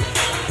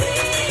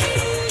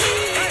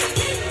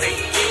 Hey,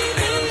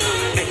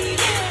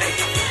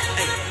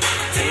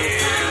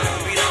 yeah,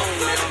 we don't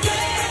let 'em.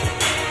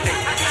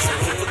 Hey, so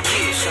don't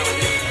forget,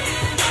 shawty.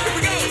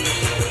 Here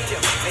we go.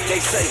 They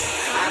say,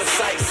 out of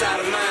sight, out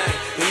of mind.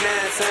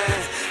 9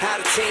 times out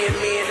of 10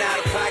 men, out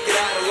of pocket,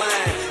 out of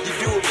line. You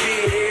do a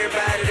bid,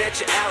 everybody that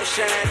you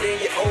outshine. Then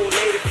your old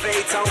lady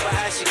fade, talking about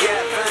how she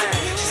got fine.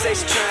 She say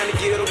she trying to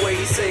get away,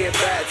 he say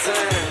about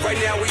time. Right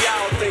now we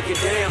all thinking,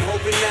 damn,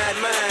 hoping not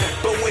mine.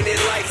 But when it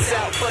lights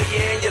out for you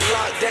and you're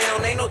locked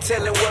down, ain't no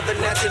telling whether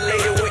or not your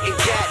lady went and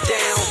got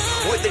down.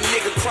 With the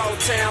nigga cross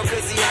town,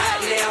 cause he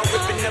hot now.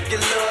 Ripping up your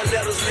love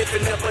letters,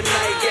 lifting up a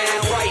nightgown.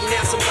 Right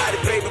now somebody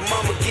baby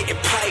mama getting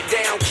piped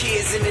down.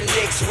 Kids in the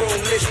next room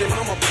listening,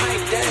 mama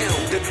pipe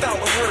down. The thought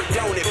hurt,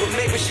 don't it? But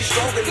maybe she's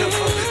strong enough.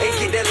 Ain't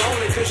get that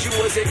lonely cause you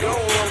wasn't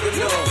gone long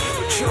enough.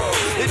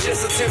 But it's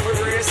just a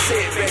temporary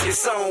setback.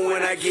 It's on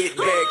when I get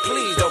back.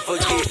 Please don't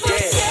forget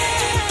that.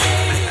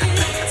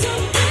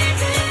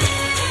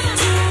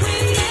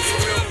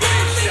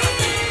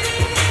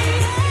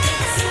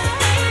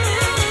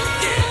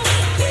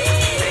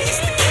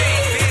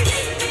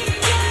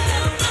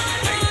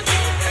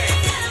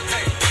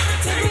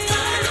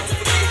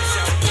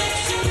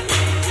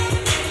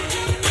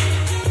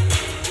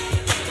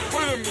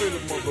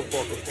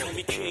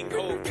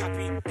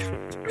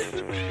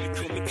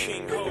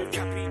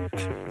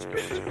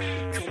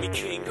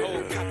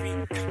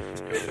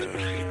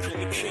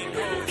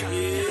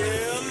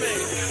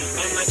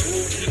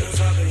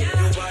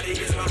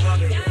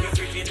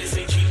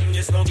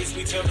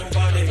 Tell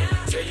nobody,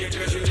 tell your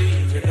girls you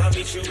leave, and I'll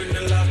meet you in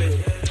the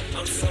lobby.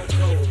 I'm so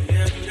cold,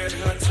 yeah, you that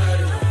hot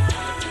toddy.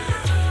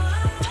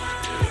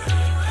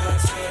 Hot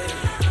toddy.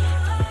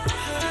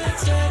 Hot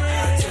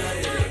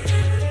toddy.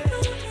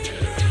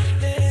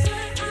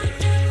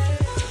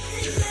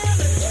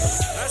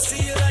 I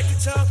see you like to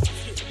talk,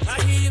 I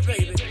hear you,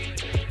 baby.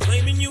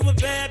 Claiming you a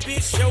bad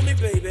bitch, show me,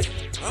 baby.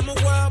 I'm a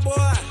wild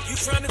boy, you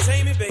trying to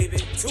tame me, baby.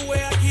 To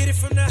where I get it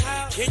from the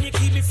house, can you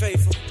keep me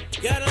faithful?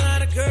 Got a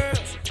lot of girls,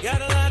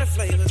 got a lot of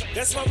flavors.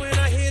 That's why when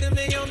I hit them,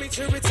 they on me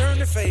to return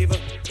the favor.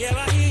 Yeah,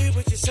 I hear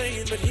what you're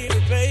saying, but hear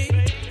it, babe.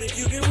 Think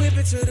you can whip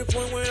it to the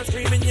point where I'm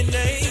screaming your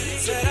name.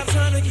 Said I'm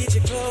trying to get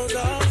your clothes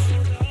off.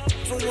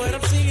 From what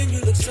I'm seeing, you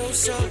look so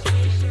soft.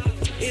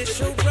 It's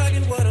so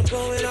bragging what I'm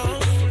going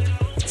on.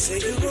 Say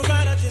you go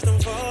right, I just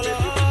don't fall off.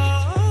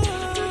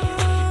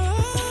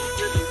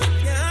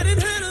 Yeah, I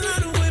done had a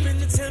lot of women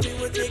to tell me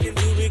what they can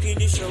do, but can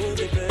you show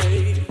me,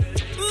 babe?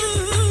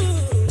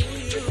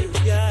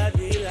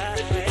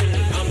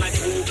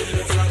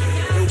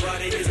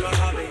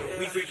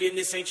 Freaking,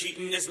 this ain't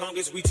cheating as long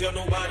as we tell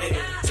nobody.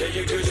 Tell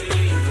your girls you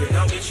leave, and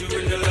I'll meet you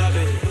in the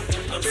lobby.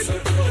 I'm so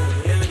cold,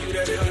 yeah, you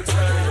that hot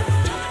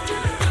toddy.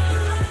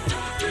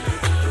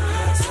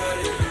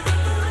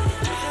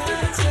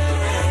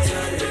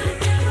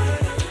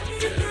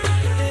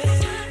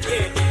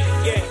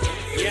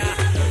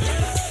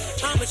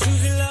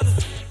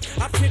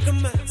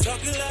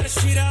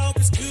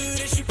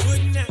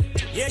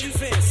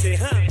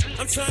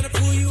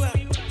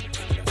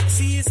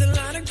 See, it's a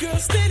lot of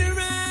girls standing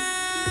around.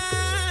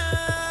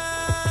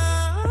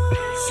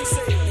 She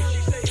said,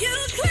 you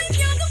claim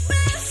you're the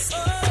best,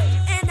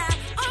 and I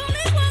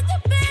only want the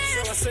best.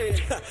 So I said,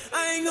 I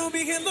ain't gonna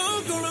be here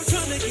long, girl. I'm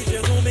trying to get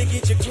you home and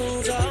get your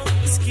clothes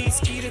off.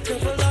 Ski to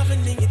couple off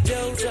and then you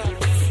doze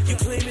off. You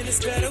claiming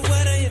it's better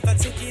weather if I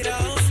take it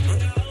off.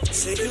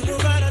 Say you were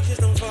right, I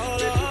just don't fall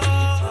off.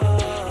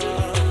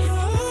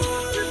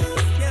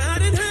 Yeah, I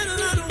done had a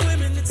lot of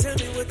women to tell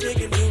me what they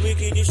can do. But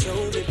can you show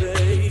me,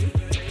 babe?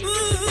 Ooh,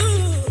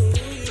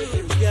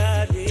 you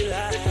got me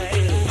like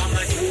I'm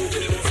like, who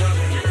keep on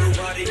fucking?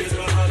 Nobody is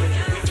my hobby.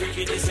 We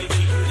freaking this ain't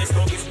cheating as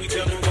long as we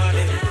tell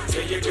nobody.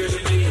 Say your girl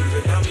should leave,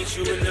 and I'll meet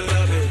you in the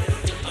lobby.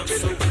 I'm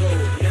so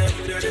cold, yeah,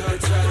 you that hot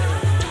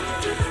time.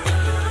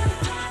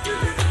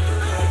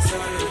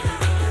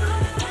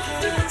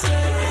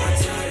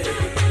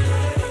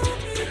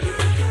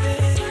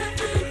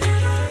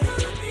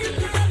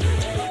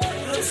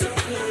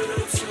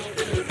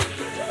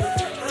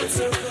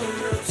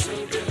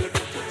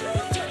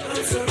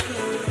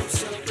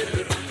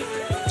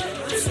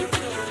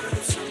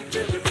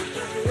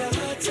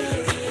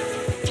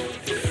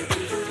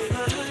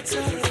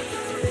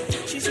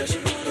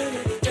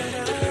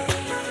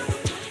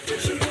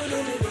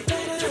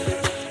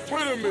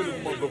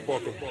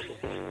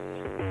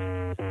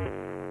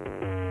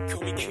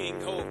 Call me King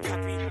Ho,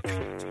 copy.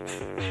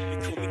 They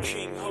call me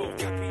King Ho,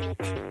 copy.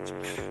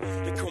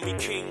 They call me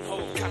King Ho,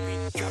 copy.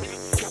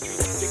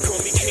 They call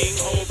me King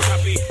Ho,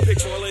 copy.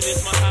 Picturing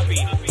is my hobby.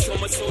 So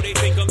much so they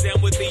think I'm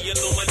down with the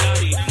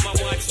Illuminati. My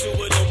watch to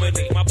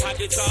illuminate, my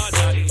pockets are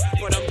naughty.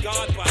 But I'm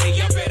God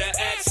body, I better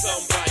ask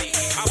somebody.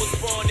 I was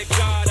born to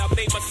God, I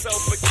made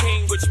myself a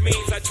king, which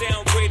means I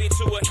downgraded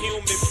to a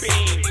human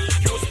being.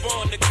 You was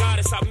born to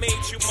goddess, I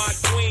made you my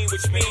queen,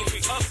 which means we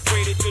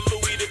upgraded to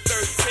Louis the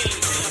 13th.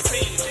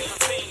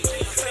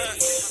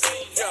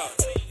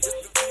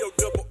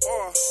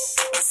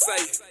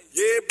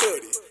 Yeah,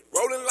 buddy,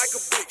 rolling like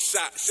a big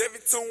shot. Chevy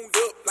tuned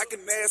up like a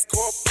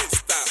NASCAR pit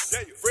stop.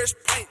 Fresh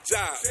paint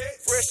job,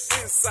 fresh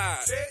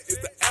inside. Is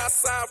the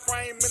outside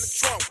frame in the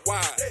trunk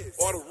wide?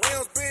 Or the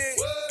rims big?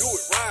 Do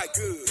it right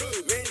good.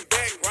 Lean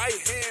back, right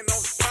hand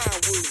on the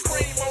pine wood.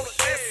 Cream on the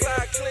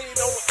inside, clean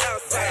on the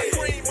outside.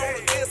 Cream on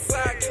the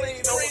inside,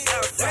 clean on the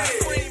outside.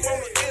 Cream on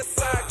the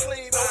inside,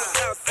 clean on the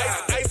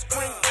outside. Ice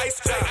cream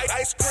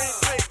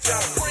paint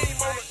job. Cream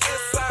on the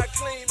inside,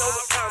 clean on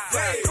the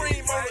outside.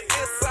 Cream on the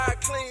inside,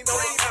 clean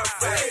on the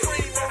outside.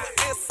 Cream on the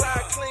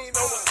inside, clean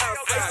on the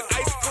outside.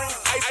 Ice cream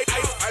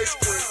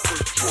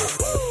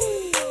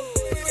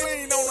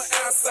clean on the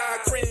outside,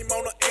 cream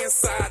on the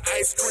inside.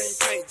 Ice cream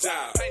paint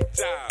job.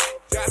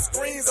 Got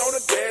screens on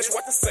the dash,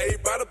 what to say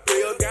by the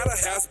bill. Got a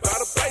house by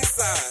the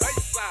bayside.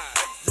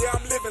 Yeah,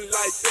 I'm living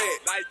like that.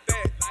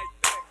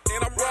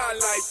 And I'm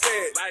riding like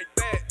that.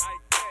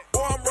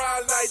 Boy, I'm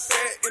riding like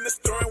that. In the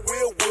steering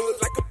wheel wood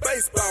like a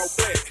baseball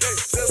bat.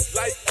 Just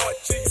like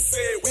Archie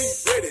said, we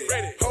ready.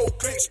 Whole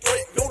click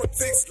straight,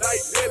 lunatics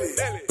like Nelly.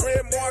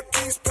 Grand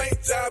Marquis paint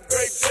job,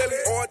 great jelly.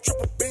 Or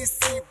triple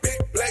BC,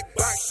 big black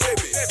box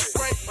Chevy.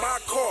 Crank my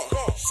car,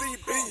 she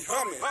be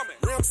humming.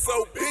 Rim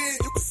so big,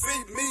 you can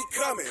see me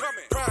coming.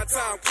 Prime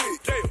time quick,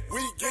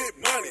 we get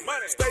money.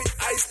 Stay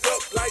iced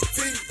up like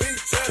TV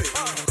jelly.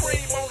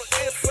 Cream on the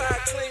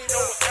inside, clean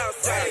on the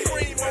outside.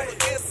 Cream on the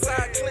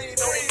inside, clean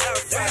on the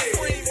outside.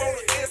 Cream on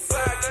the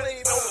inside,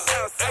 clean on the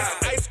outside.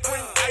 Ice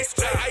cream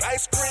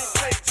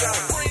paint job.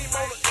 Cream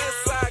on the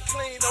inside,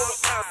 clean on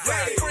the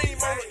outside. Cream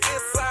on the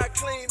inside,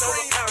 clean on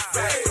the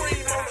outside.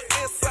 Cream on the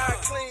inside,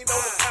 clean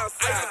on the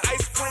outside.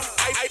 Ice cream.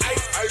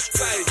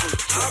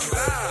 I'm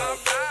live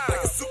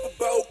like a Super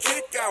Bowl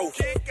kickoff.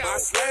 My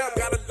slab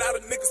got a lot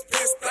of niggas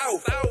pissed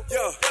off.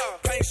 Yeah,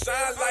 paint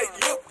shine like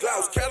lip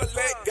gloss.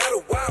 Cadillac got a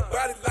wide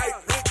body like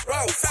Rick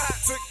Ross.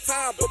 Took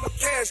time, but my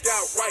cash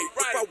got right.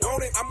 If I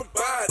want it, I'ma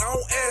buy it. I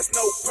don't ask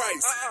no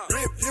price.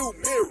 Rear view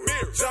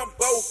mirror,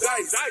 jumbo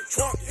dice.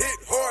 Trunk hit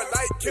hard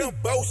like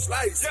Kimbo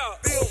Slice.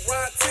 Still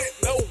ride tent,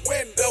 no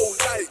window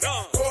light.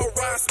 Car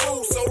ride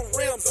smooth, so the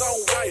rims on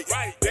right.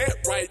 That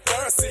right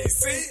there,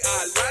 CC, I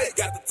like.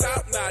 Got the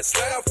top notch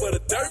slab for the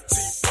dirt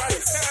cheap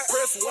price.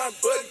 Press one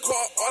button,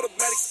 car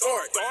automatic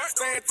start.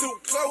 Stand too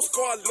close,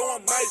 car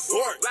alarm might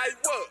bark. Like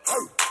what?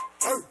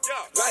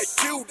 Like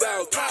you,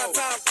 dog. Time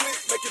click,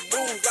 make it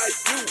move like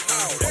you.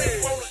 Cream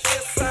on the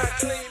inside,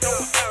 clean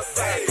on the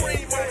outside.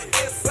 Cream on the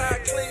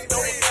inside, clean on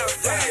the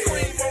outside.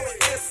 Cream on the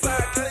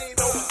inside, clean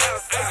on the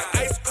outside.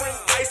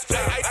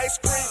 Ice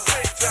cream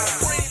paint job.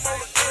 Cream on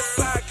the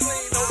inside,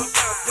 clean on the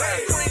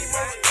outside. Cream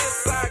on the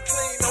inside,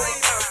 clean on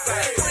the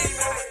outside.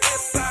 Cream on the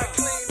inside,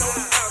 clean on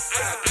the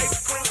outside. Ice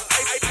cream.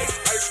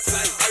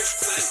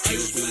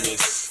 Excuse me,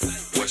 miss,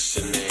 what's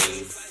your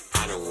name?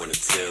 I don't wanna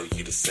tell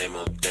you the same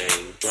old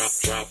thing.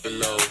 Drop it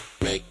low,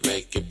 make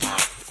it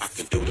pop. I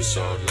can do this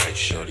all night,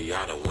 shorty.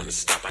 I don't wanna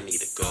stop. I need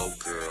to go,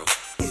 girl.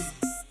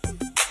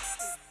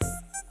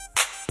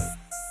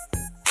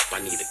 I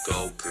need to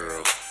go,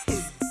 girl.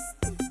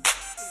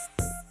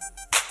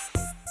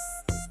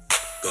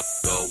 Go,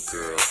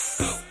 girl.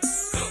 Go.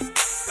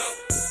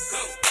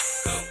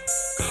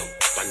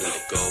 I need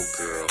to go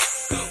girl.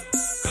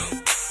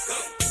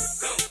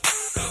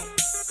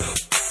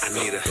 I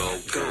need a go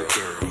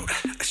girl,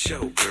 a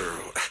show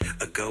girl,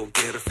 a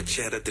go-getter for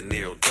cheddar, De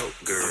Niro,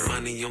 dope girl.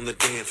 Money on the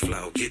dance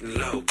floor, getting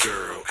low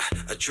girl.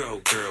 A dro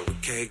girl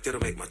with cake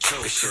that'll make my choke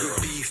girl. She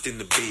a beast in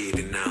the bed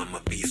and now I'm a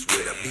beast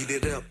with her. Beat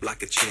it up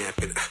like a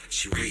champion,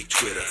 she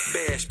retweet her.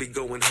 Bash be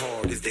going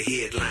hard is the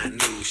headline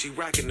news. She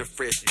rocking the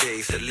fresh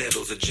days,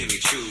 stilettos of Jimmy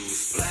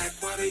Choos. Black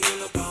water,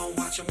 yellow bone,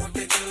 watch him work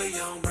that jelly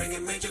on.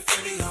 Bringing Major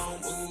Freddie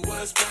home, ooh,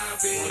 what's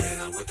poppin'?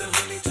 And I'm with the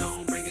honey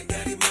tone, bringing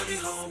daddy money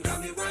home.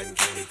 Got me riding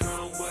candy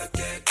chrome, what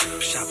that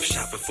do?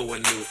 Shopping for a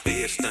new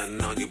fit,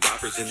 stunting on you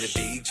boppers in the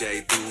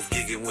DJ booth,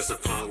 gigging with some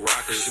punk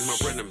rockers. She my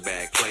running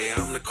back player,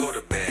 I'm the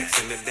quarterback.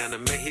 Send it down to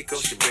Mexico,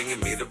 she bringing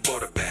me the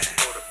border back.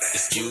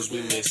 Excuse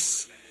me,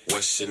 miss,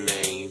 what's your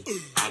name?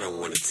 I don't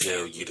wanna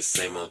tell you the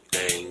same old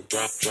thing.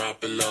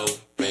 Drop it low,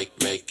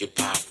 make it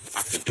pop.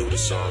 I can do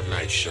this all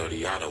night,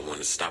 shorty. I don't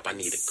wanna stop. I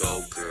need a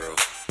go girl.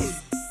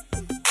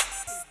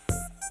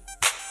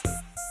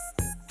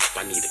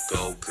 I need a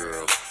go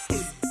girl.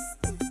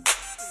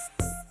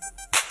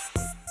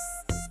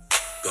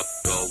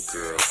 Go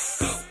girl.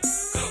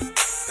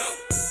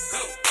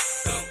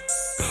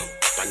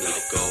 I need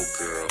a go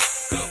girl.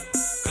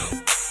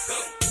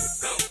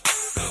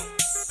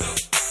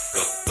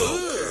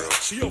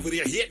 She over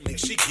there hitting it,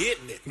 she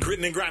getting it.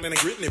 Gritting and grinding and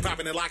gritting it,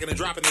 popping and locking and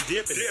dropping and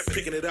dipping.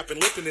 Picking it up and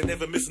lifting it,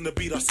 never missing the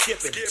beat or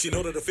skipping. She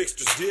know that the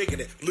fixture's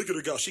digging it. Look at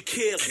her go, she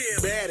killing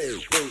it. Bad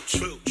as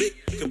booch, big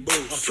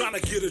caboose. I'm trying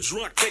to get her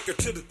drunk, take her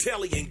to the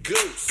telly and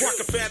goose. Park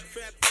a fat,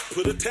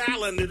 put a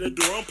towel under the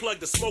door, unplug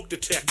the smoke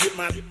detector, get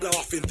my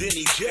off and then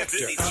eject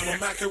her. I'm a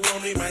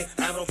macaroni, man.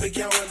 I don't think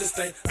y'all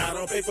understand. I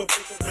don't pay for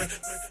man.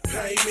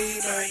 Pay me,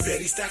 man.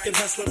 Betty stacking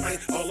hustler, man.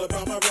 All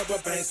about my rubber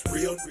bands.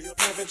 Real,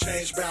 haven't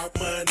changed about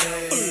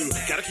money.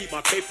 Gotta keep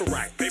my paper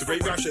right. The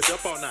graveyard shit's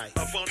up all night.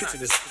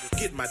 Pitching this,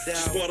 getting my down.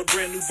 Just bought a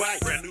brand new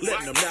bike.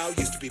 Letting them know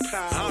used to be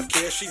power. I don't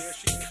care. She,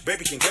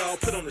 baby can go,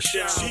 put on the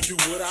shower. She do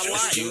what I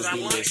like. Excuse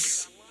me,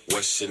 miss.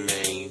 What's your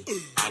name?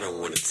 I don't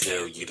wanna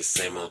tell you the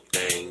same old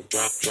thing.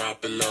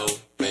 Drop it low,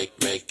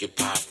 make it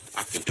pop.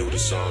 I can do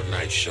this all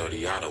night,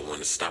 shorty. I don't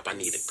wanna stop. I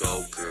need a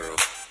go girl.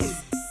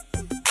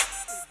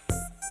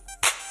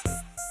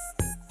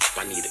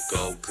 I need a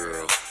go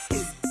girl.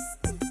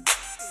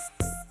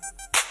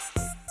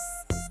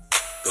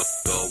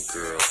 Go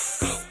girl.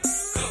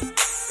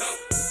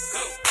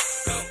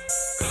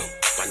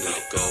 I need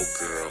a go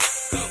girl.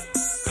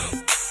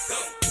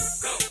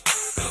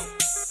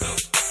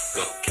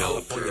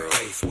 California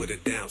face with a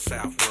down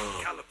south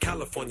rum.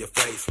 California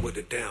face with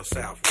a down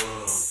south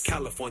rum.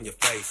 California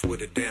face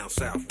with a down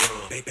south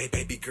rum.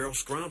 Baby girl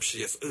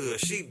scrumptious,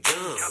 she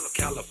dumb.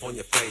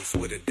 California face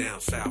with a down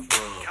south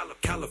rum.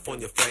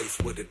 California face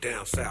with a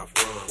down south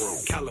rum.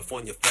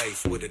 California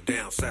face with a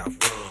down south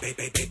rum.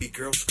 Baby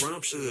girl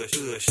scrumptious,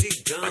 she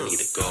dumb. I need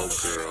a go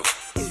girl.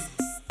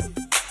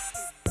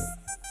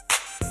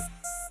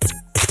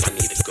 I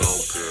need a go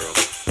girl.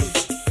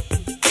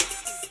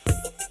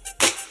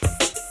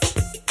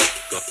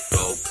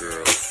 Go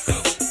girl.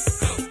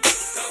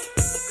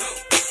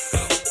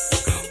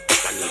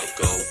 I need a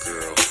go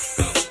girl.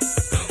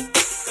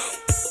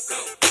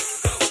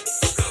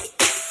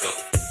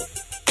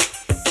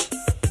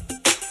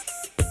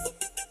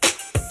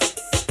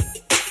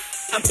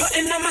 I'm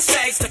putting on my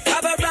shades to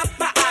cover up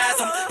my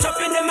eyes. I'm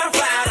jumping in my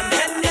ride. I'm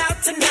heading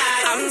out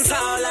tonight. I'm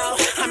solo.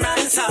 I'm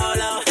riding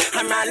solo.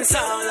 I'm riding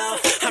solo.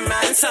 I'm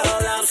riding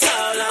solo.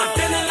 I'm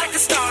feeling like a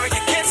star.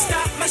 You can't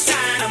stop my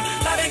shine. I'm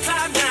loving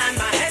cloud nine.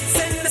 My head's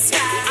in the sky.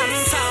 I'm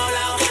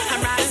solo.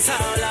 I'm riding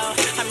solo.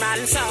 I'm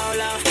riding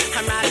solo.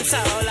 I'm riding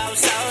solo.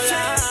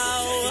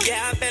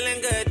 Yeah, I'm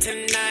feeling good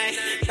tonight.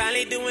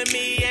 Finally doing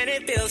me and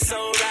it feels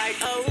so right.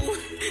 Oh,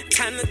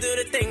 time to do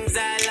the things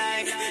I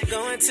like.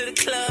 Going to the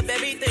club,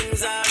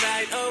 everything's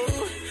alright.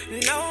 Oh,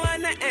 no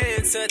one to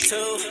answer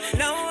to.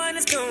 No one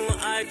is gonna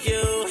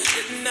argue.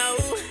 No,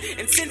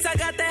 and since I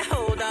got that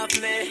hold off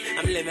me,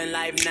 I'm living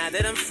life now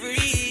that I'm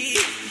free.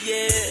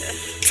 Yeah,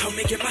 told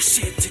me get my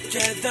shit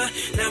together.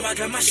 Now I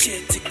got my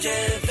shit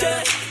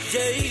together.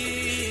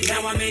 Yeah,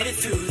 now I made it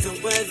through the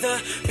weather.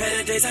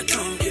 Better days are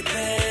gonna get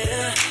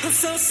better. I'm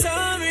so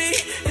sorry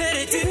that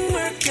it didn't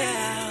work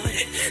out.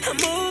 I'm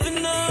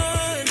moving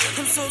on.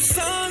 I'm so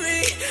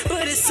sorry,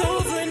 but it's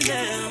over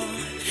now.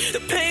 The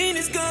pain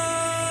is gone.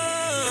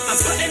 I'm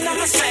putting on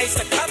my shades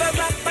to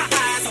cover up my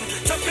eyes. I'm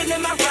jumping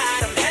in my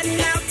ride. I'm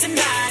heading out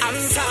tonight. I'm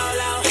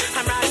solo.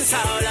 I'm riding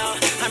solo.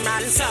 I'm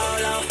riding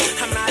solo.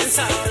 I'm riding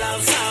solo.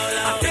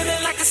 I'm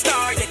feeling like a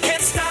star. You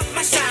can't stop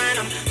my shine.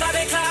 I'm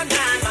loving cloud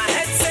nine. My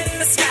head's in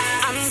the sky.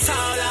 I'm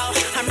solo.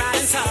 I'm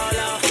riding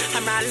solo.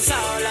 I'm riding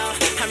solo.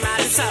 I'm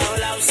riding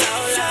solo.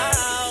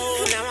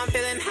 Now I'm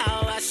feeling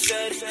how I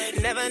should.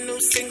 Never knew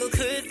single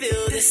could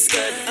feel this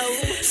good. Oh,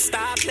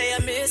 star player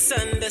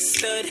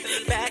misunderstood.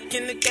 Back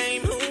in the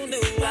game, who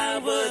knew I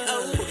would?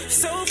 Oh,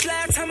 so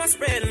fly time I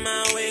spread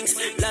my wings.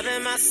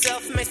 Loving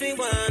myself makes me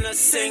wanna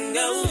sing.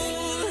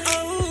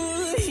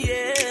 Oh,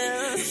 yeah.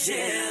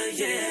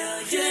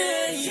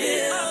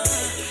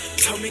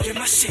 Told me get get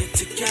my shit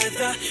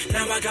together.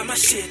 Now I got my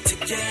shit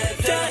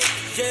together.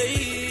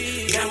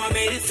 Yeah. Now I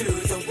made it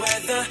through the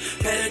weather.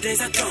 Better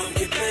days are gonna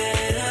get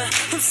better.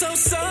 I'm so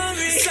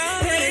sorry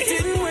that it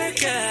didn't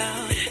work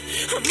out.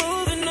 I'm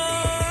moving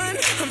on.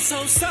 I'm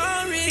so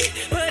sorry,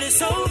 but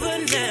it's over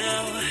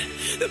now.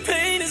 The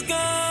pain is gone.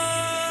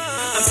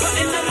 I'm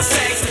putting on my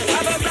shades,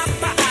 cover up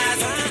my eyes.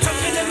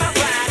 Jumping in my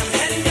ride, I'm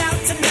heading out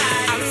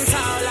tonight. I'm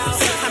solo,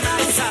 I'm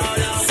riding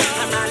solo.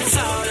 I'm riding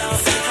solo,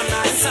 I'm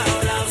riding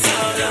solo,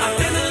 solo. I'm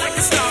feeling like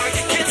a star,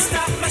 you can't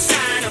stop my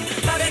shine. I'm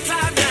loving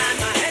cloud nine,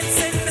 my head's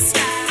in the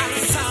sky. I'm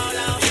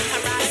solo,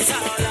 I'm riding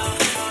solo,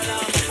 solo,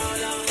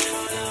 solo,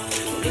 solo.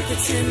 We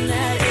pretend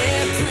that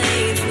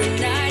airplanes in the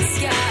night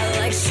sky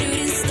like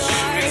shooting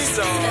stars.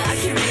 I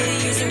can really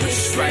use a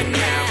wish right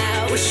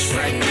now, wish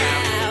right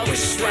now,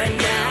 wish right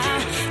now.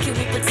 Can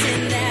we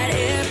pretend that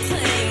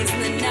airplanes in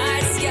the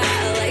night sky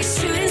like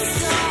shooting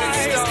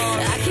stars?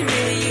 I can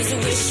really use a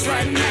wish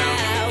right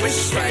now,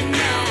 wish right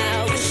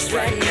now, wish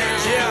right now.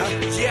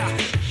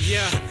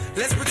 Yeah.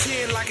 Let's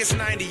pretend like it's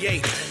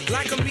 98.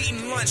 Like I'm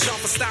eating lunch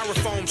off a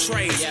styrofoam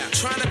tray.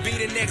 Trying to be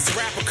the next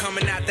rapper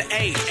coming out the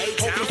A.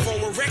 Hoping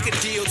for a record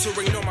deal to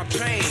ignore my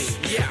pain.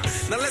 Yeah.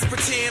 Now let's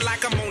pretend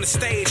like I'm on the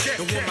stage.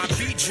 And when my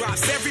beat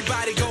drops,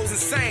 everybody goes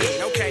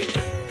insane. Okay.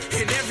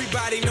 And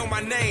everybody know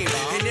my name.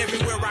 And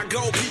everywhere I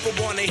go, people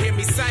wanna hear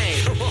me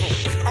sing.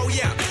 Oh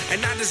yeah,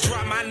 and I just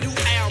dropped my new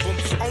album.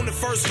 On the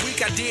first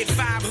week I did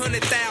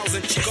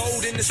 500,000.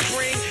 Gold in the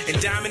spring and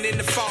diamond in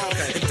the fall.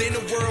 And then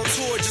the world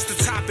tour just to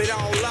top it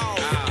all off.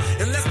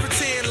 And let's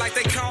pretend like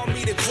they call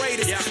me the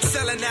greatest.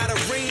 Selling out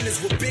arenas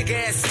with big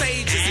ass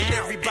stages. And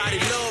everybody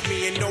love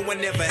me and no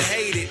one ever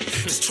hated.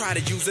 Just try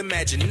to use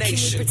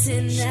imagination. Can we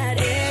pretend that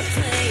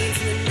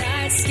airplanes in the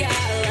night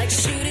sky like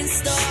shooting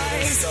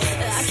stars?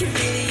 I can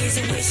really use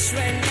a wish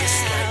right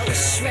now,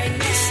 wish right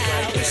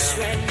now, wish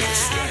right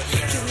now.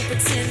 Can we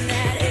pretend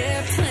that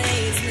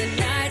airplanes in the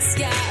night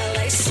sky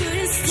like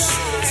shooting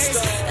stars?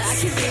 I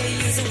can really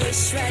use a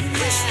wish right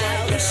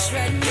now, wish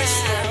right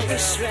now,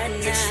 wish right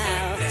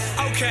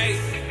now. Okay.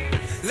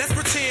 Let's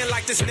pretend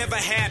like this never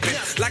happened.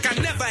 Like I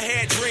never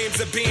had dreams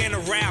of being a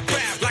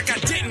rapper. Like I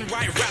didn't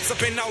write raps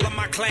up in all of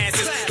my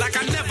classes. Like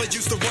I never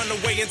used to run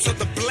away into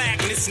the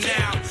blackness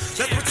now.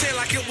 Let's pretend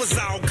like it was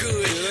all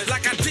good.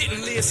 Like I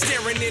didn't live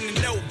staring in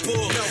the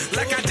notebook.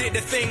 Like I did the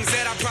things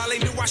that I probably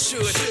knew I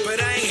should. But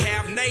I ain't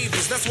have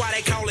neighbors, that's why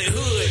they call it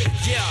hood.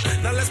 Yeah,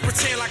 now let's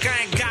pretend like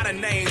I ain't got a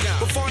name.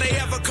 Before they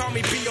ever call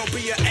me B.O.B.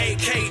 or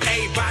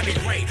A.K.A. Bobby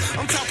Ray.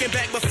 I'm talking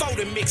back before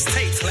the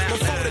mixtapes.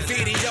 Before the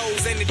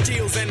videos and the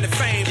deals and the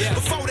fame.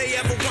 Before they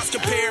ever once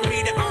compared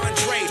me to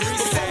Andre.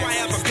 Before I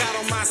ever got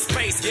on my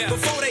space.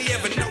 Before they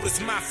ever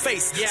noticed my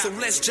face. So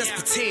let's just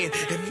pretend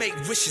and make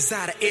wishes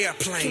out of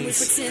airplanes. Can we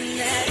pretend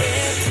that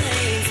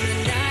airplanes in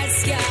the night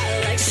sky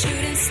like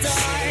shooting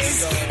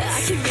stars?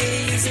 I can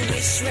really use a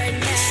wish right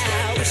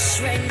now,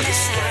 wish right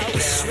now,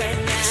 wish right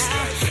now.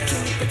 Can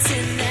we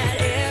pretend that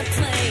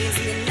airplanes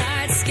in the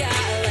night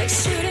sky like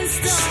shooting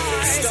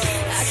stars?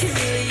 I can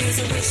really use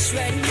a wish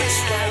right now,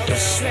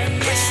 wish right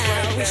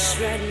now, wish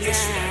right now.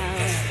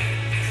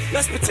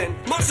 Let's pretend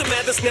Marshall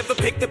Mathers never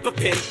picked up a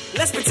pen.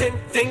 Let's pretend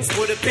things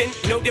would have been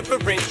no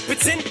different.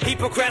 Pretend he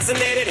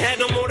procrastinated, had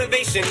no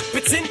motivation.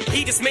 Pretend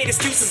he just made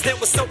excuses that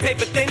were so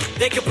paper thin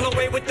they could blow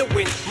away with the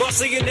wind.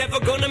 Marshall, you're never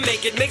gonna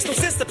make it. Makes no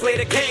sense to play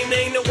the game, there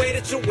ain't no way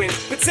that you'll win.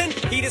 Pretend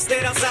he just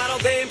stayed outside all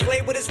day and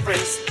played with his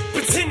friends.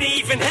 Pretend he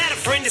even had a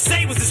friend to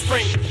say was his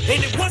friend.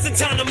 And it wasn't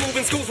time to move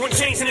and schools weren't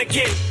changing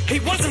again.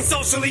 He wasn't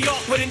socially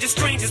awkward and just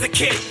strange as a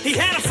kid. He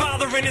had a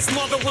father and his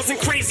mother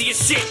wasn't crazy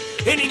as shit.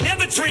 And he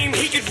never dreamed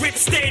he could rip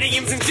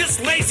stadiums and just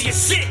lazy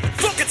as shit.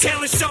 Fuck a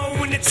talent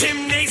show in the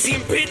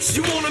gymnasium, bitch.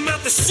 You won't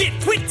amount to shit.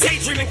 Quit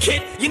daydreaming,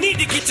 kid. You need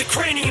to get your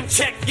cranium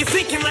checked. You're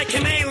thinking like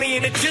an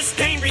alien, it just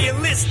ain't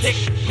realistic.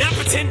 Now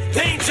pretend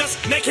they ain't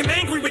just make him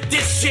angry with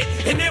this shit.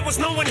 And there was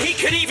no one he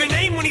could even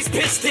aim when he's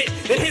pissed it.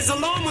 And his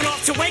alarm went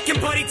off to wake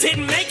him, but he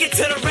didn't make it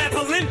to the rap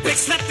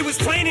Olympics. Slept through his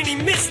plane and he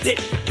missed it.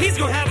 He's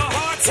gonna have a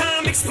hard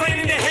time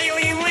explaining to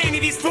Haley and Laney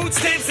these food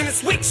stamps and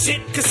his weak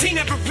shit. Cause he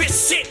never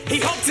risked shit. He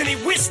hoped and he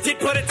wished it,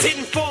 but it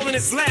didn't fall in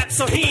his lap,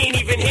 so he ain't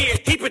even here.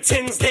 He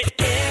pretends that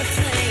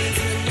airplanes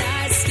in the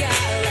night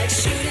sky like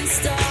shooting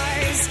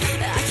stars.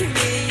 I can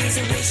really use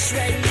a wish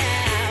right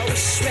now,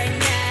 wish right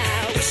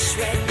now, wish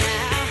right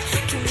now.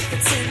 Can we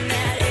pretend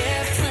that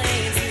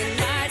airplanes in the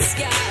night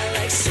sky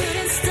like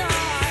shooting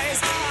stars?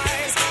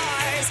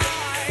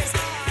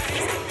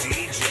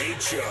 DJ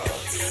Chuck,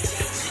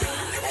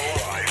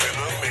 live in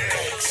the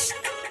mix.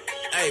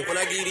 Hey, when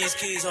I give these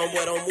keys,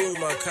 homeboy, don't move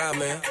my car,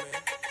 man.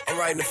 I'm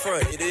right in the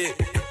front, you dig?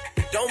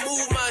 Don't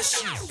move my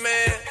shit,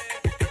 man.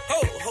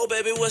 Ho,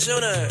 baby, what's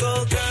your name?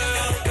 Go,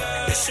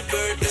 girl, it's your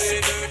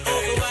birthday.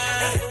 Over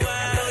wine,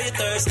 I know you're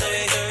thirsty.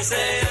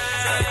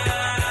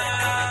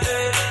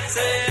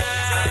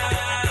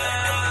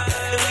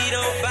 And we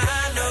don't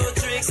buy no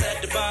drinks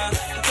at the bar.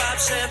 We pop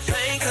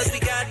champagne cause we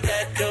got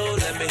that dough.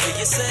 Let me hear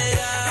you say,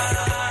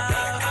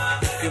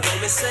 you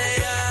want me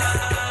say,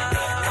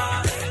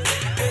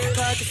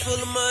 Pocket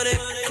full of money,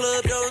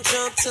 club don't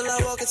jump till I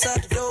walk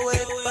inside the doorway.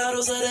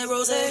 Bottles of that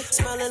rosé,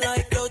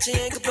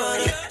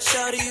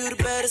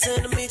 status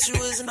and to meet you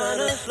is an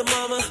honor. La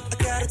mama, I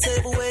got a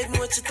table waiting,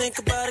 what you think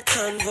about a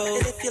convo?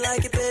 And if you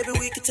like it, baby,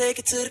 we can take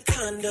it to the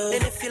condo.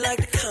 And if you like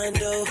the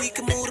condo, we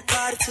can move the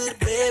party to the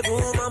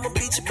bedroom. I'ma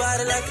beat your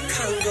body like a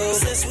Congo.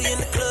 Since we in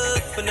the club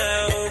for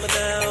now,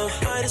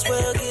 might as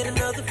well get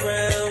another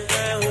round.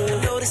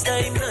 I know this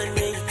ain't nothing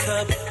in your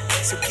cup,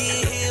 so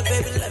get here,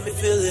 baby, let me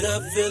fill it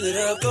up.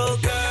 Go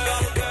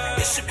girl,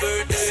 it's your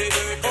birthday.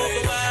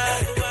 Open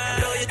wide, I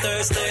know you're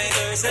Thursday.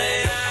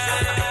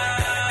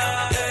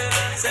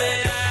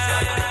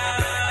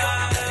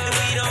 And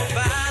we don't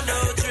buy no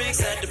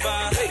drinks at the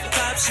bar.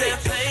 Pop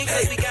champagne,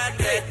 cause we got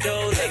that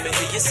dough. Let me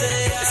hear you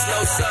say, it's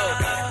low soul.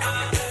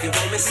 You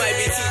want me might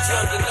be too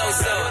drunk to know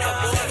so.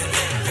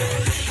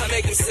 I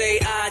make him say,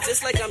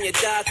 just like I'm your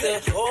doctor.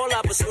 All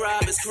I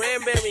prescribe is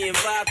cranberry and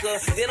vodka.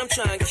 Then I'm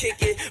trying to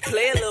kick it,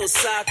 play a little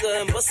soccer,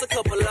 and bust a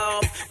couple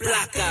off.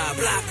 Block out,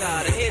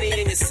 the Henny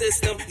in your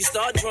system. You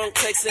start drunk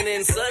texting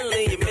and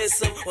suddenly you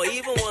miss him, or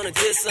even wanna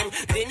diss him.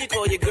 Then you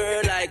call your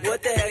girl like,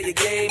 what the hell you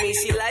gave me?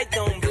 She like,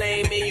 don't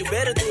blame me, you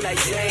better do like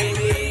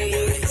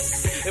Jamie.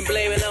 And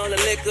blame it on the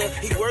liquor,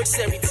 he works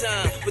every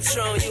time.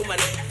 Patron, you my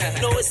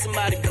know it's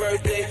somebody's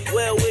birthday.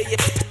 Well, where you?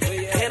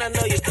 And I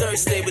know you're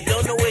thirsty, but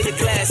don't know where your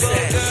glass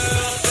at.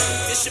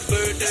 Girl, it's your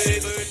birthday.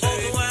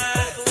 Open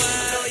wide,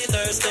 I know you're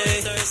thirsty.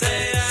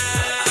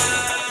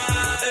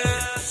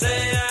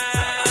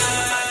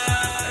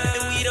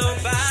 And we don't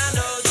buy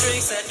no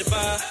drinks at the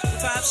bar. We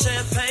pop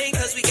champagne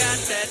cause we got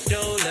that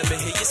dough. Let me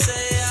hear you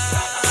say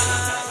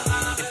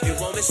if you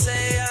want me,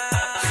 say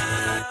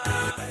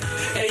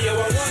Hey yo, I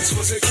once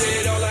was a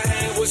kid, all I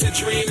had was a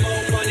dream.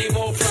 More money,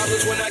 more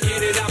problems. When I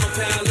get it, I'ma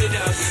pile it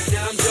up.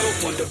 Now I'm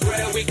dope on the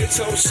bread, we get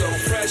toast so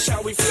fresh.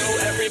 How we flow,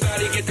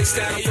 everybody get this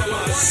down from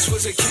us. Once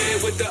was a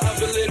kid with the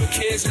other little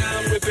kids. Now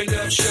I'm ripping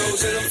up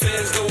shows and them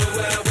fans going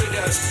wild with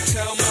us.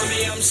 Tell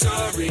mommy I'm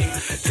sorry,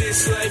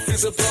 this life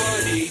is a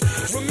party.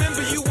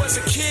 Remember you was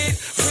a kid,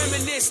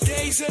 reminisce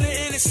days of the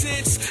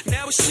innocence.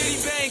 Now it's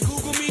shitty bang,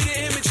 Google me the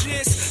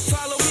images.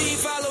 Follow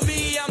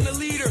me, I'm the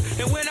leader.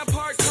 And when I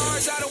park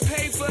cars, I don't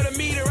pay for the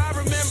meter. I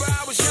remember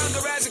I was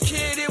younger as a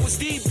kid, it was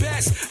the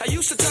best. I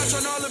used to touch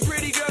on all the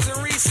pretty girls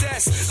in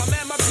recess. I'm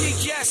at my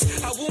peak,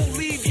 yes, I won't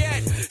leave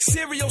yet.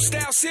 Cereal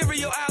style,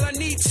 cereal aisle, I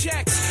need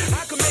checks.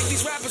 I can make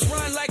these rappers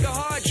run like a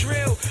hard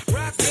drill.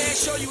 Rock band,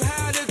 show you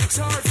how the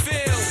guitar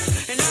feel.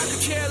 And I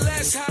could care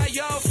less how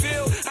y'all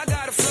feel. I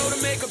got a flow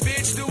to make a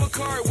bitch do a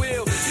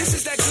cartwheel. This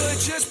is that good,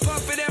 just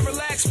pump it and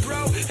relax,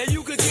 bro. And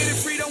you could get it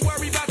free, don't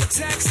worry about the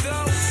tax,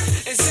 though.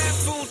 And Zap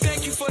Fool,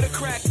 thank you for the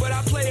crack, but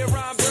I play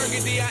around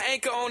Burgundy, I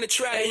anchor on the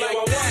track. Hey, like yo,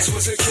 I once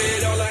was a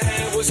kid, all I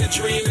had was a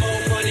dream.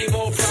 More money,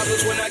 more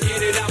problems. When I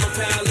get it, I'ma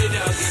pile it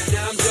up.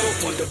 Now I'm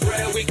dope on the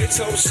bread, we get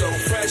toast so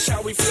fresh.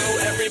 How we flow,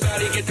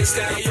 everybody get this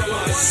down from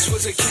us. Once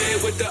was a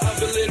kid with the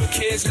other little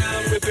kids. Now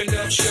I'm ripping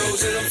up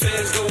shows and them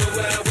fans going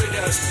wild with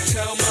us.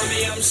 Tell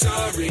mommy I'm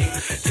sorry,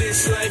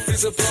 this life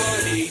is a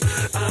party.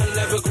 I'm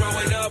never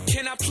growing up.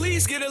 Can I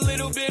please get a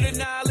little bit of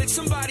knowledge?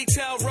 Somebody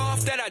tell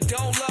Rolf that I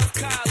don't love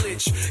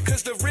college,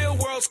 cause the real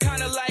world's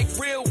kinda like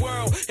real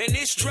world. And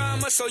it's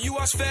drama, so you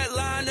are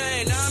Svetlana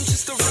and I'm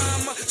just a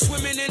rhymer.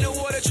 Swimming in the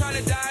water trying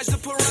to dodge the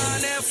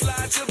piranha and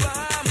fly to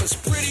Bahamas.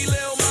 Pretty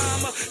little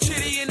mama,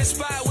 chitty in the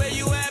spot where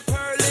you at,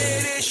 Pearl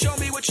it is, show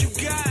me what you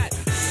got.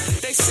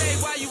 They say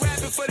why you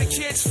rapping for the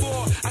kids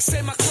for? I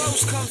say my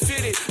clothes come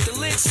fitted, the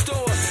lid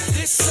store.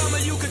 This summer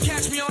you could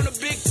catch me on a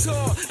big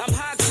tour. I'm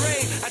high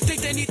grade, I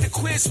think they need to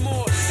quiz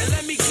more. And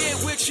let me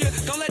get with you,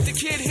 don't let the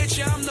kid hit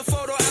you. I'm the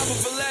photo album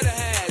Valletta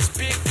has,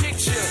 big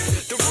picture.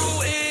 The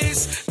rule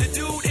is, the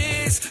dude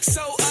is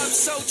so up,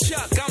 so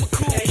Chuck, I'm a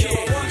cool kid. Yo,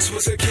 I once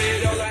was a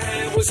kid, all I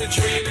had was a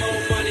dream.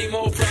 More money,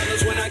 more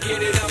problems. When I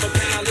get it, I'ma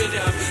pile it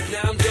up.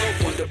 Now I'm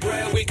dope on the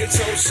bread, we get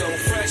toast so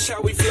fresh.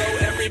 How we flow,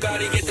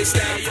 everybody get this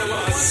down from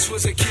us. Once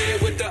was a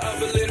kid with the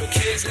other little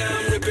kids. Now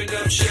I'm ripping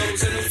up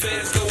shows and the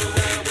fans go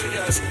around with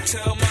us.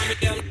 Tell mommy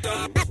I'm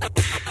sorry.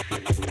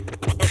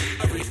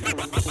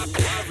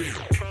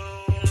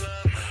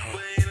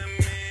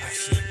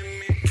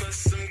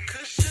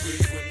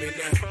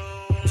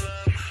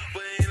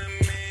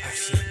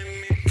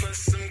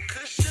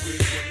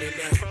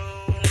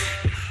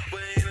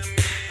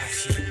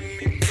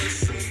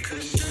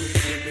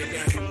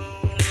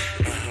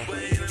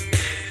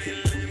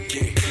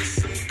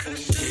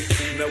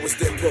 Now it's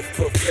that puff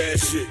puff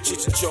ass shit,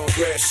 Cheech and Chong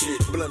grass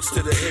shit, blunts to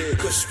the head,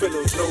 cush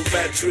pillows, no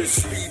mattress,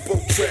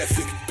 speedboat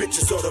traffic,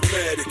 bitches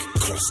automatic,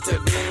 cross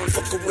that line,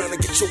 fuck around and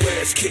get your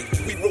ass kicked.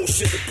 We roll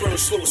shit that burn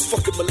slow as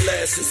fucking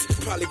molasses,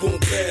 probably won't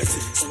pass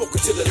it,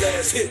 smoking to the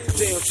last hit,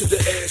 down to the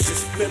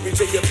ashes. Memory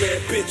J, a bad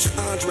bitch,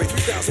 Andre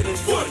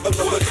 3001,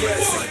 another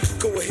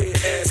classic. Go ahead,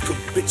 ask them,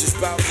 bitches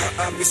about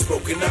how I be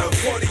smoking out.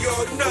 Party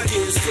all night,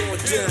 yeah, it's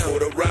going down.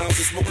 Quarter rounds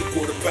and smoke a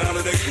quarter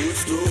pound of that good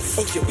stuff.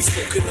 Oh yeah, we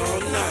smoking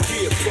all night.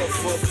 Yeah,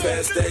 puff up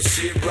past that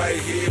shit right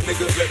here.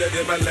 Nigga better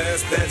than my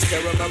last batch.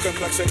 Caramel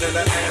complexion and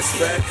an ass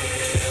fat.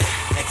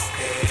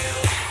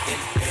 Exhale,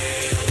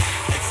 inhale,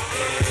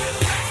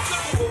 exhale.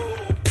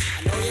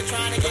 I know you're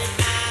trying to get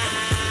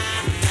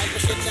high. Type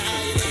of shit to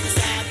how you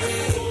inside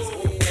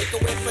with. Take a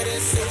whip for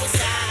this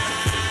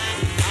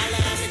suicide.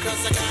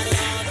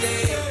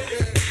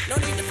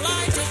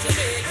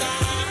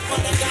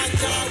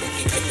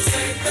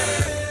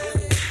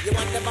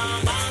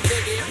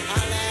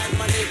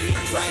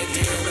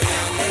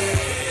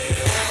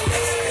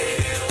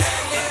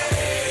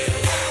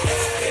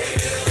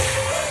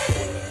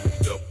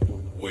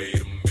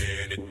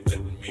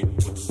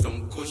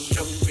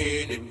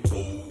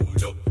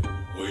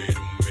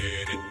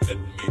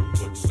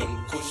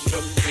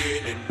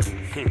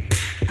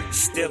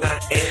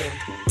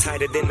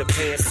 tighter than the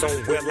pants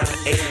on where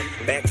I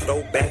am. Back,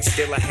 throw back,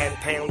 still a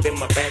 £1/2 in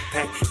my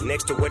backpack.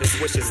 Next to where the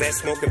swish is at,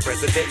 smoking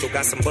presidential.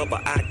 Got some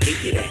bubba, I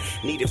give you that.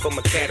 Need it for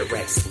my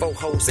cataracts. 4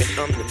 hoes and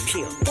I'm the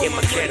pimp in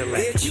my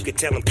Cadillac. You can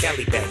tell them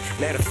Cali back.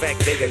 Matter of fact,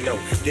 they gon' know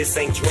this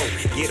ain't dro.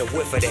 Get a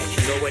whiff of that.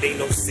 No, it ain't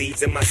no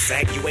seeds in my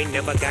sack. You ain't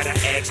never gotta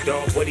ask,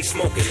 dog, what he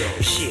smoking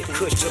on. Shit,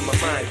 kush to my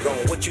mind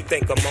gone. What you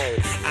think I'm on?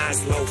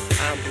 Eyes low,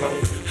 I'm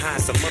blown. High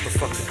as a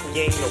motherfucker.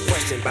 You ain't no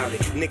question about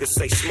it. Niggas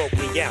say smoke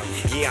me out.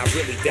 Yeah, I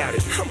really doubt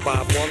it. I'm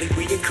Bob Marley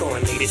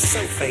reincarnated,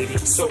 so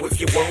faded. So if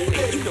you want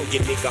it, you know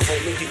your nigga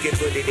homie. You can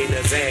put it in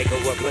a Zag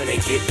or a blunt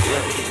and get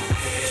blunted.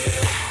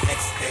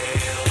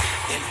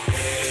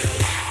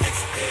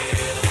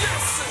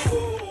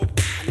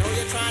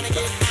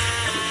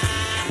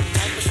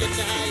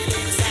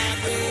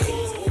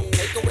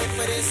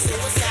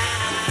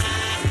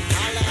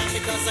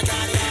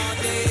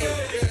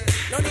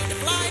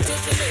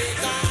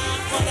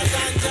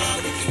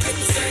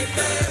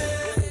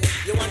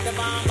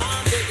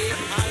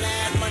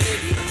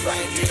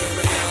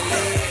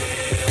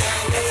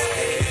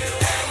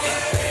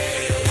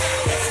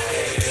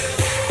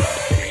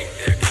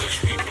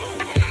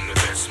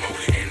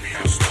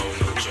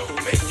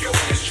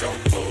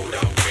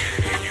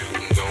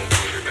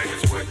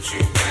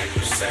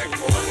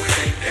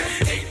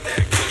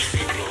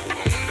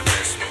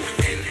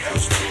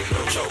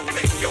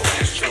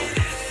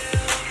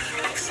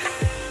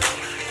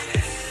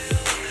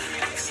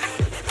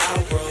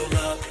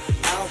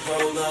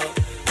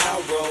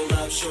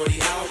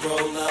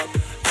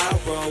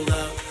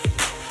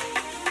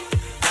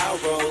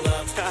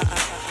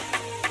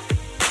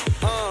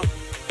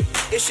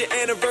 It's your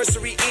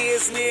anniversary,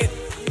 isn't it?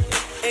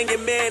 And your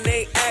man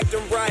ain't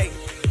acting right.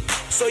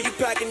 So you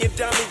packing your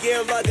diamond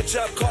gear luggage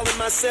up, calling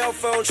my cell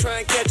phone,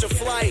 trying to catch a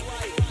flight.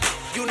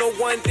 You know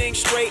one thing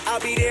straight, I'll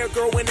be there,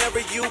 girl,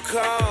 whenever you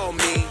call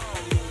me.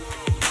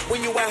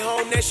 When you at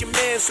home, that's your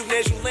man. Soon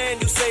as you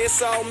land, you say it's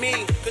all me.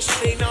 Cause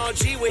you ain't all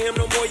G with him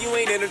no more, you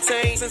ain't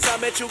entertained. Since I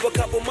met you a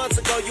couple months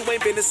ago, you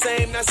ain't been the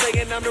same. Not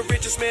saying I'm the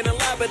richest man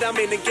alive, but I'm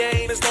in the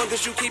game. As long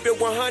as you keep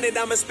it 100,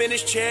 I'ma spin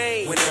his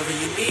chain. Whenever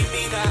you need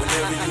me,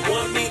 whenever you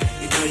want me,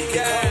 you know you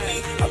can call me.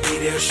 I'll be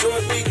there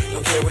shortly.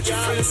 Don't care what your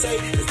friends say,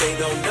 cause they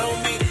don't know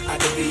me. I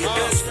can be your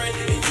best friend,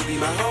 and you be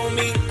my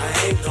homie. I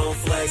ain't gon'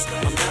 flex,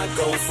 I'm not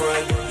gon'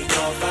 front. You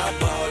know if I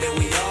ball, then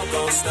we all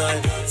gon'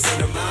 stunt.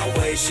 Send her my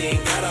way, she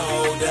ain't gotta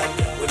hold up.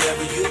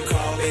 Whenever you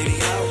call, baby,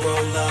 I'll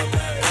roll up.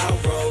 I'll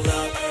roll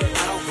up,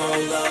 I'll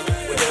roll up.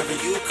 Whenever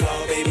you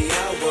call, baby,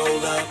 I'll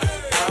roll up.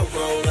 I'll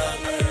roll up,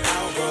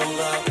 I'll roll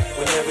up.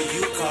 Whenever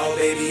you call,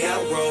 baby,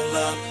 I'll roll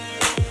up.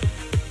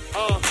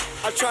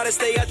 I try to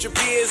stay out your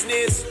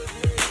business,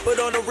 but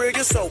on the rig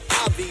it's so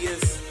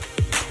obvious.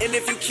 And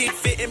if you keep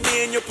fitting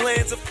me in your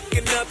plans of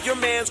fucking up, your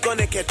man's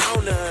gonna get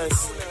on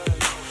us.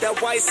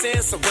 That white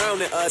sand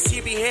surrounding us,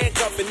 he be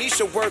handcuffing, he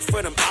should work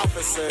for them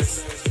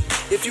officers.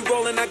 If you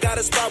rollin', I got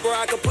a spot where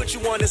I can put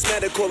you on this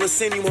medical and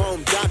send you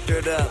home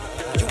doctored up.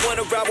 You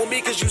wanna ride with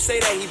me cause you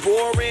say that he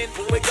boring.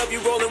 Wake up, you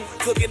rollin',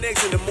 cooking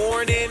eggs in the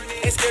morning.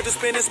 Ain't scared to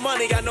spend this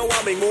money, I know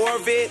I'll make more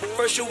of it.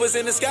 First you was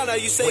in the sky, now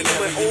you say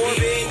whenever you in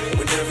orbit.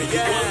 Whenever you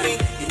want me,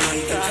 you know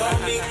you can call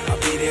me. I'll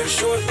be there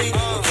shortly.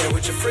 Don't care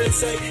what your friends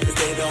say, cause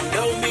they don't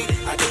know me.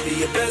 I can be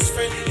your best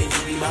friend, and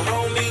you be my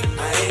homie.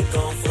 I ain't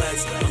gon'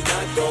 flex, I'm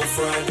not gon'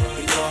 front.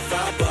 You know if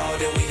I ball,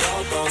 then we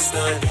all gon'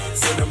 stunt.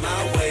 Send her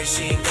my way,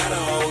 she ain't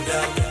gotta hold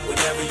up.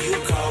 Whenever you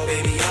call,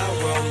 baby, I'll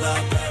roll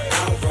up.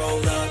 I'll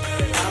roll up,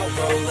 I'll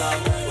roll up.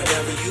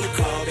 Whenever you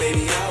call,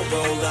 baby, I'll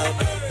roll up.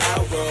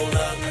 I'll roll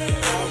up,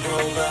 I'll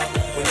roll up.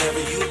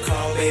 Whenever you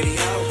call, baby,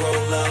 I'll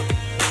roll up.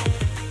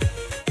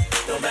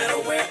 No matter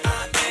where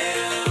I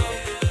am,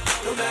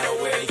 no matter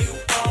where you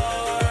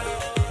are,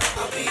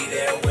 I'll be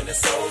there when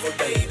it's over,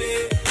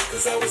 baby.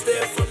 Cause I was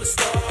there from the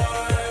start.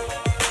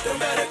 No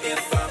matter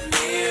if I'm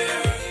near,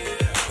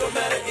 no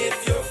matter if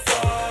you're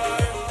far,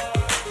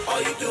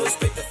 all you do is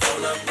pick the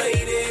phone up,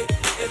 lady,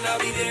 and I'll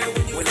be there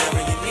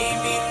whenever you need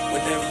me,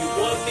 whenever you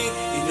want me,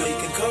 you know you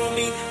can call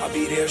me, I'll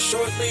be there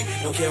shortly.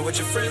 Don't care what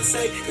your friends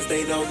say, cause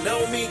they don't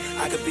know me.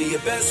 I could be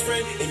your best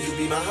friend, and you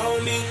be my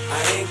homie.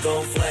 I ain't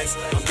gon' flex,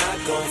 I'm not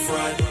gon'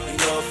 front. You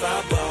know if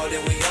I ball,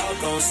 then we all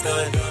gon'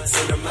 stunt.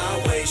 Send her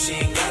my way, she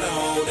ain't gotta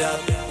hold up.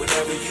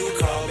 Whenever you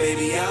call,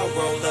 baby, I'll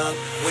roll up.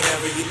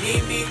 Whenever you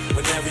need me,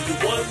 whenever you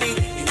want me,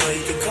 you know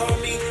you can call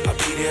me. I'll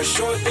be there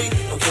shortly.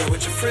 Don't care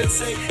what your friends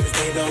say, cause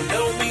they don't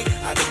know me.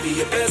 I could be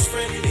your best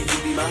friend, and you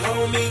be my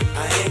homie.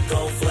 I ain't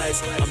gon'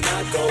 flex, I'm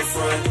not gon'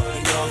 front.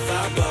 You know if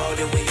I ball,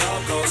 then we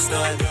all gon'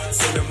 stunt.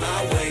 Send her my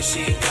way, she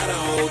ain't gotta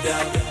hold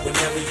up.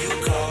 Whenever you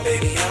call,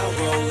 baby, I'll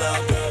roll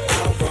up.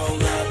 I'll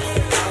roll up,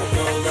 I'll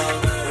roll up.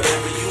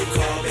 Whenever you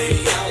call,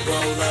 baby, I'll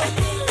roll up.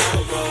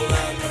 I'll roll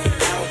up,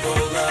 I'll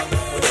roll up.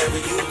 Whenever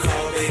you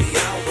call, baby,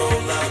 I'll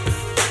roll up.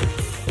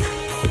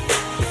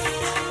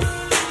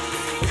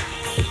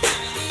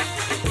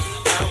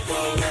 I'll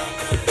roll up,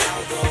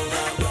 I'll roll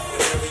up.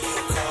 Whenever you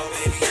call,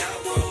 baby,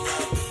 I'll roll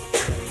up.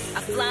 I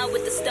fly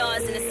with the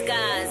stars in the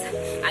skies.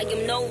 I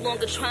am no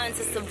longer trying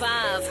to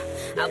survive.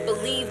 I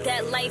believe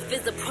that life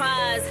is a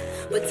prize.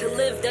 but to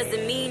live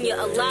doesn't mean you're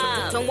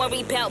alive. Don't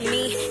worry about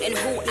me and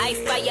who I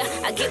fire.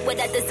 I get what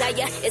I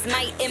desire, it's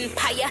my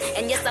empire.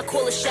 And yes, I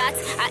call the shots,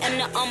 I am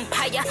the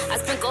umpire. I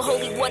sprinkle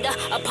holy water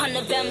upon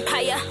the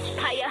vampire.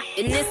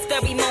 In this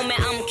very moment,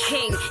 I'm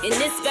king. In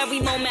this very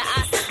moment,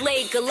 I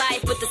slay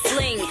Goliath with the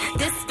sling.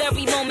 This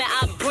very moment,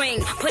 I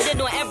put it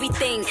on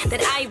everything.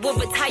 That I will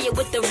retire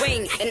with the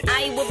ring, and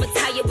I will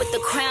retire with the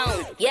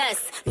crown. Yes,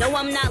 no,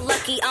 I'm not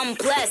lucky, I'm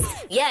blessed.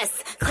 Yes,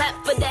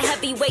 clap for the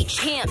heavyweight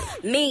champ,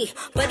 me.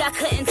 But I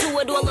couldn't do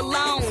it all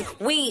alone.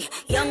 We,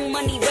 Young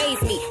Money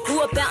raised me.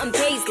 Grew up out in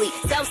Paisley,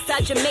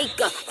 Southside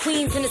Jamaica,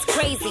 Queens, and it's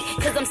crazy.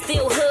 Cause I'm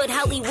still hood,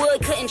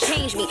 Hollywood couldn't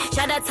change me.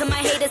 Shout out to my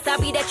haters,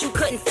 sorry that you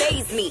couldn't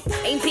faze me.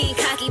 Ain't being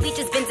cocky, we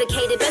just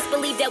vindicated. Best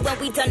believe that when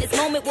we done this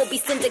moment, we'll be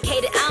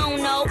syndicated. I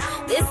don't know,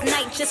 this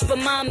night just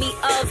remind me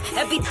of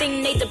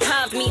everything they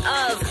deprived me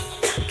of.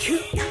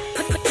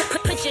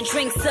 Put your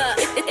drinks up.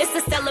 It's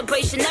a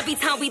celebration every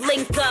time we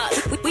link up.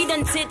 We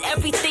done did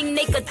everything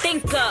they could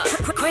think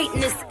of.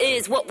 Greatness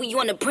is what we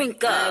on the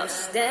brink of. I wish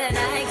that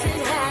I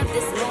could have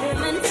this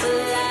moment for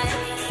life.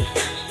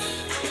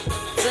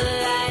 For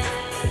life.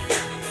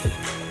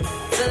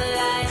 For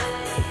life.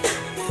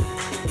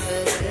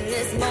 'Cause in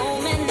this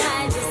moment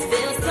I just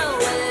feel so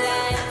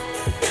alive.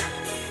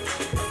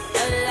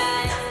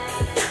 Alive.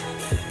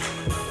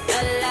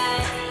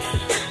 Alive.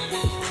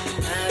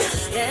 I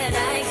wish that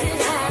I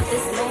could have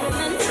this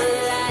moment for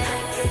life.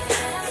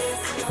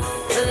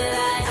 For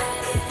life.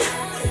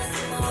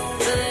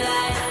 For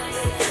life.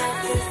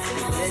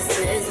 This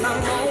is my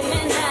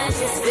moment, I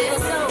just feel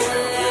so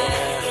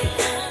alive.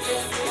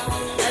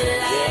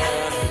 Alive.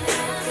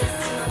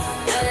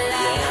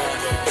 Alive.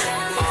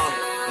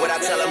 What I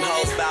tell them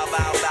hoes, bow,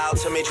 bow, bow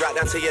to me, drop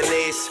down to your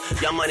knees.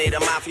 Young Money, the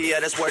mafia,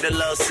 that's where the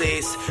love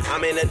sees.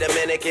 I'm in the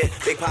Dominican,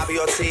 Big Papi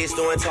Ortiz,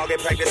 doing target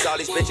practice, all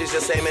these bitches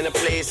just aiming to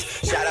please.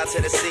 Shout out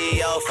to the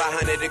CEO,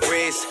 500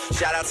 degrees.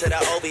 Shout out to the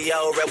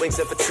OBO, Red Wings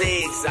and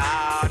Fatigues.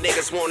 Ah,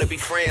 niggas wanna be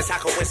friends, how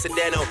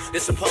coincidental.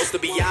 This supposed to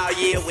be our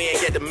year, we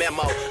ain't get the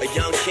memo. A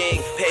young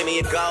king, pay me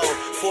a gold.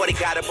 40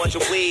 got a bunch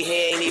of weed,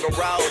 he ain't even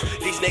rolled.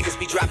 These niggas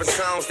be dropping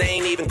songs, they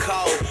ain't even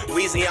cold.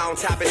 Weezy on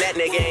top and that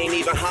nigga ain't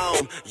even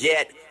home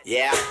yet.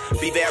 Yeah,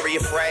 be very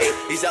afraid.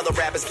 These other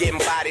rappers getting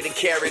bodied and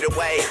carried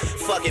away.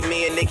 Fuck it,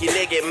 me and Nicki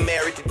getting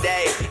married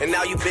today. And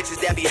now you bitches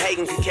that be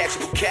hating can catch a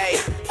bouquet.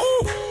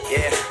 Ooh,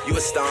 yeah, you a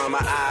star in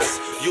my eyes.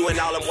 You and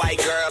all them white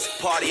girls,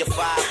 party of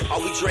 5. Are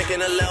we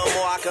drinking a little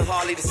more? I can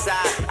hardly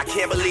decide. I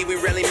can't believe we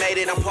really made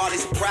it, I'm partly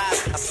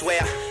surprised. I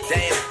swear,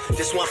 damn,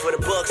 this one for the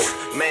books.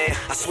 Man,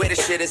 I swear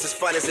this shit is as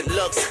fun as it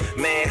looks.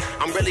 Man,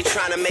 I'm really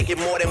trying to make it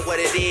more than what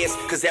it is.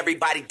 Cause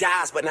everybody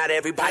dies, but not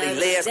everybody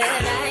lives.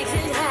 I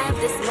could have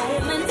this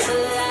moment for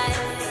life.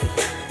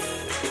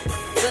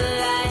 For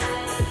life.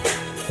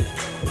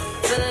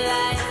 For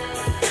life.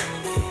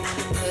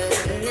 'Cause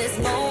in this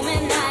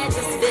moment I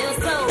just feel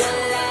so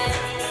alive.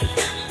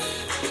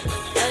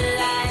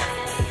 Alive.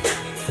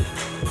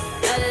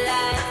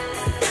 Alive.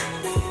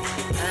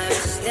 I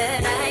wish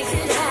that I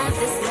could have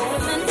this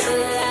moment for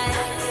life.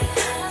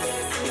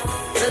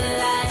 For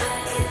life.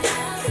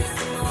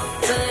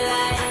 For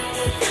life.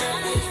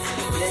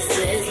 This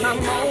is my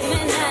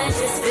moment, I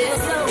just feel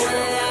so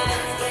alive.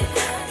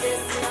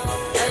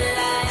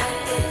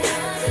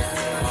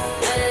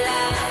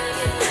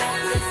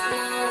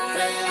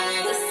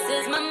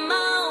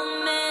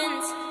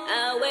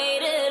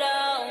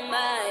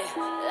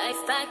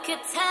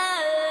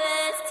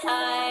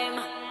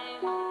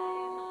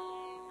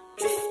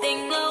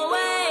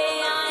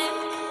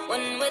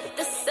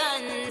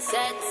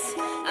 Sunsets,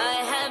 I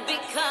have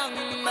become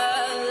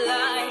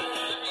alive.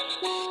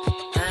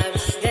 I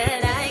wish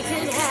that I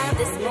could have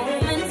this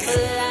moment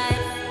for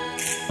life.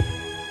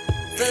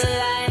 For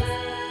life.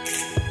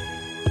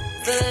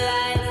 For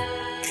life.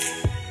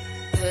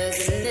 'Cause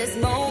in this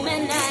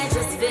moment I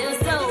just feel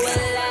so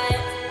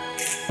alive.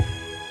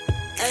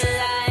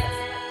 Alive.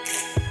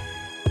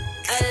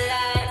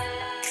 Alive.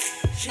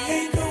 She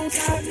ain't gon'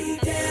 tie me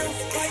down.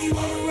 Why you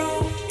on the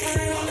road?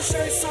 Turn on the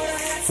shirts, all the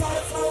hats, all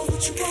the clothes.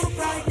 What you want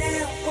right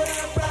now? What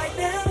up right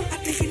now? I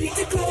think you need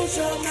to close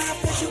your mouth,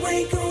 'cause you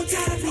ain't gon'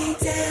 tie me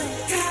down.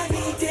 Tie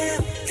me down,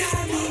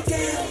 tie me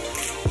down.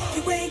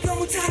 You ain't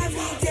gon' tie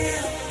me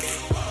down.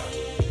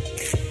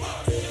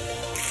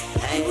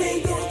 You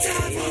ain't gon'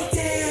 tie me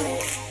down.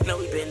 Know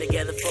we've been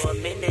together for a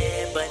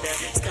minute, but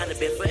it's kinda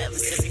been forever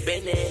since we've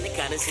been in the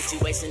kind of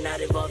situation not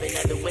involving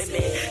other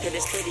women. And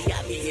it's pretty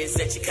obvious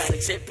that you kinda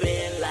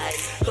tripping, like,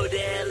 who the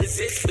hell is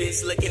this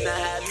bitch looking a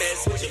hot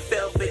mess? What you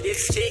fell for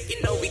this chick?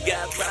 You know we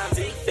got problems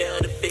and you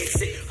failed to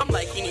fix it. I'm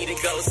like, you need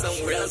to go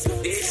somewhere else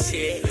with this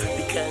shit,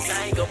 because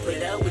I ain't gon'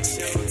 put up with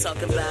you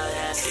talking about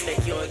how she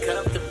make you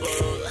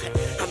uncomfortable.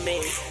 I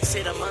mean,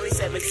 shit, I'm only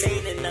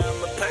 17 and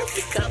I'm a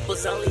perfect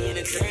couple's only in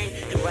a dream.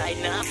 And right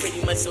now I'm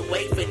pretty much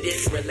away for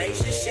this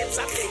relationships.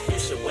 I think you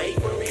should wait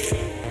for it.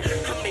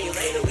 I mean,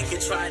 later we can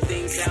try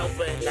things out,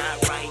 but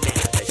not right now.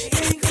 She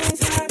ain't gon'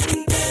 tie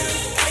me down.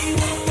 Why you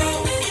on the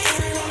road?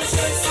 Turn on the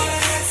shirts, all the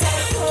hats, all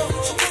the clothes.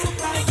 What you want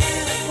right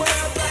now? What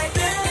up right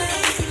now?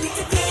 You need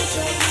to close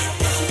your mouth,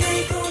 'cause you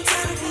ain't gon'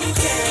 tie me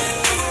down.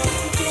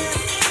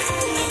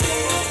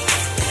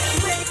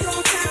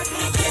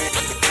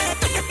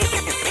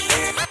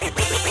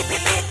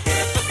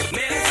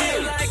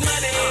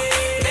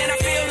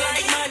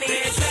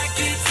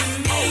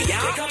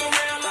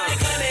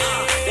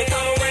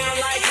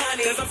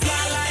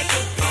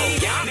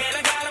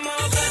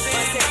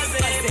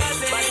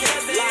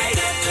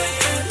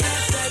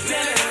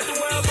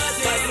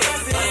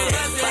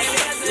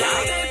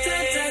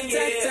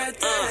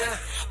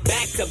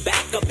 could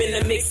back up in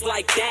the mix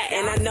like that.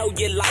 And I know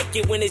you like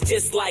it when it's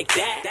just like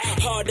that.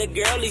 Harder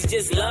girlies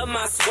just love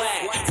my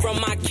swag.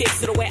 From my kicks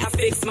to the way I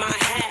fix my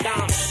hat.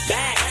 I'm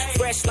back,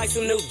 fresh like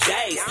some new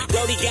J's.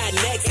 Brody got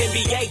next,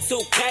 NBA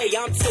 2K,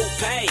 I'm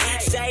 2Pay.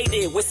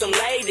 Shaded with some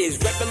ladies,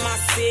 reppin' my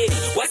city.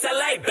 West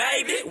LA,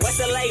 baby. West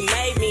LA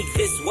made me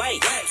this way.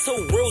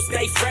 Two rules,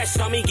 stay fresh,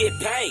 homie, get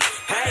paid.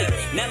 Hey,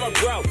 never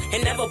broke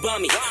and never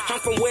bummy. I'm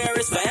from where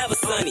it's forever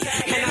sunny.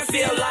 And I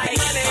feel like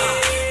money.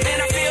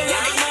 Man, I feel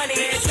like money.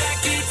 They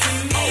attracted to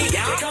me. Oh,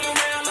 yeah. They come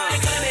around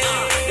like honey.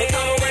 They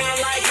come around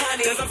like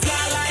honey. Cause I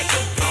fly like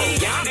a bee.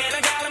 Oh, yeah. Man,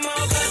 I got them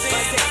all buzzing.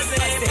 Like,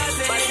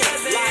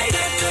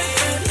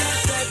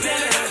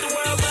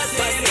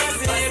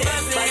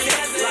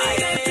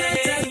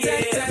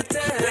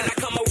 when I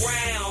come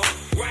around,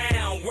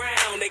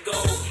 round, they go.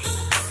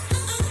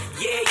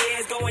 Yeah,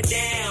 it's going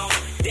down,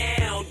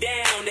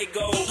 they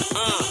go.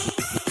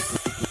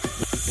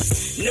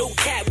 New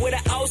cat with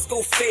an old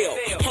school feel.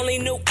 Only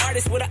new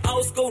artist with an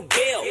old school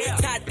deal.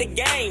 Taught the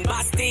game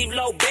by Steve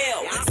Lobel.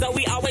 So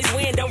we always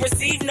win, don't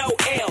receive no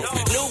L's.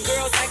 New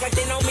girls act like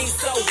they know me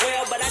so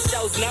well, but I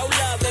shows no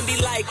love and be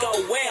like,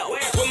 oh well.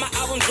 When my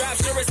album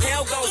drops, sure as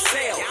hell gon'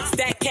 sell.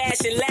 Stack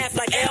cash and laugh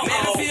like L.O. Man,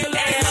 I feel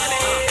like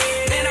money.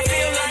 Man, I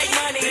feel like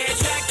money. They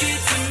attracted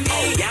to me.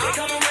 Oh, yeah. They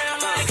come around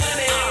like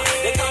honey.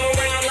 They come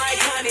around like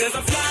honey. Cause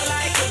I fly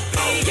like a bee.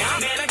 Oh,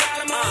 yeah. Man, I got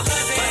them all buzzing.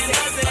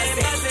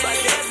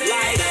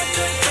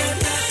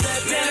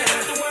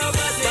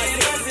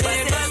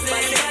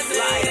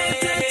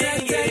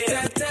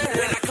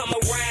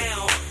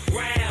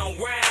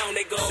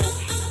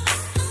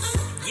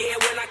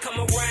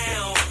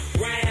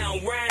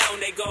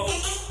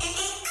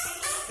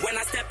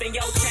 In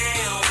your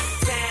town,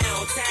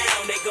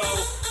 they go.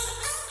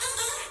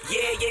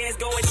 Yeah, it's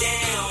going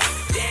down,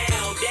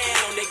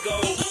 they go.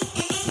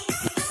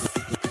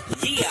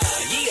 Yeah.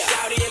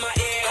 Shouty in my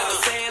ear,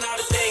 saying all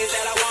the things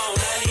that I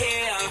wanna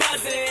hear.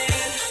 Buzzing,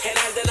 and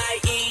as the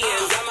night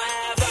ends, I'ma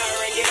have her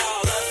and get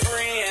all her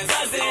friends.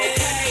 Buzzing,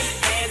 okay,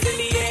 hands in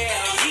the air,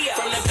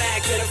 from the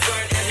back to the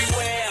front,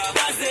 everywhere.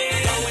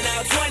 Buzzing, throwing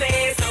out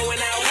 20s,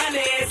 throwing out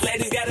 100s,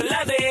 ladies gotta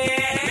love it.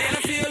 Man,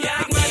 I feel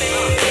like money.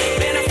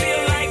 Man, I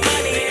feel like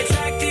money. They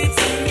attracted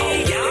to me. Oh,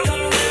 yeah. They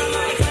come around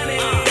like honey.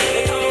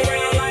 They come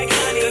around like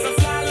honey. Cause I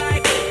fly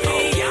like a bee. Oh,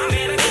 yeah.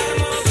 Man, I got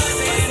them all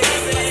buzzing.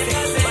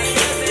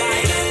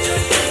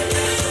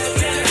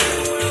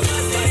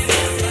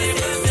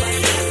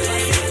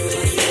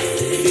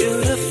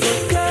 Beautiful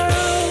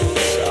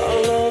girls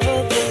all over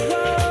the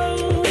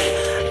world.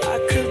 I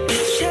could be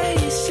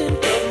chasing,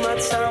 but my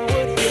time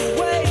would be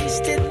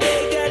wasted. They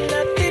got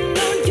nothing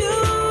on you,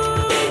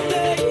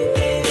 baby.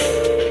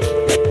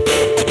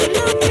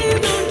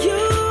 Nothing on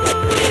you.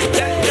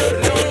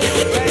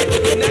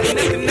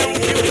 Nothing on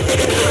you.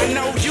 I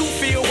know you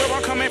feel where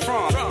I'm coming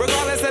from,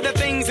 regardless of the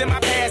things in my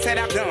past that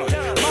I've done.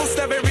 Most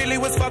of it really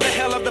was for the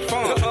hell of the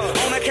fun.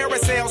 On a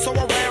carousel, so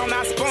around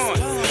I spun.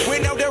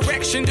 With no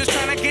direction, just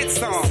trying to get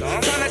some.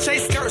 Trying to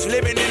chase skirts,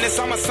 living in the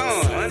summer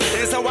sun.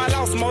 And so I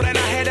lost more than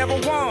I had ever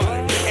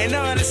won. And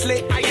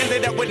honestly, I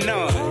ended up with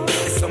none.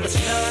 There's so much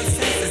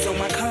nonsense that's on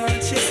my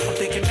conscience. I'm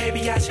thinking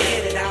maybe I should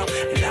get it out.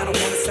 And I don't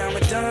want to sound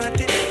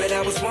redundant, but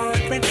I was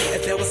wondering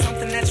if there was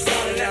something that you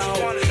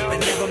want to know. But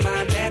never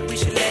mind that, we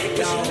should let it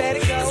go.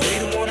 Cause we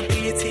don't want to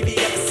be a TV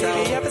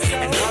episode.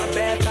 And all the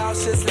bad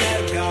thoughts, just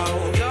let it go.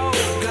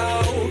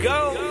 Go.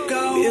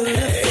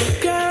 Beautiful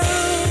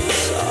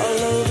girls all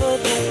over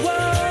the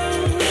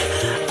world.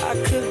 I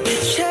could be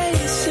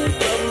chasing,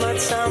 but my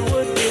time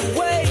would be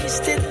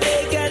wasted.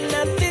 They got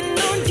nothing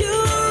on you.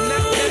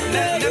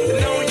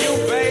 Nothing on you,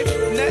 babe.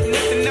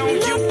 Nothing on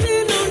you.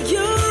 Nothing on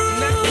you.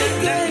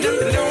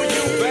 Nothing on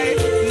you, babe.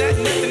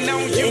 Nothing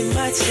on you. They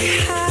might say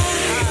hi,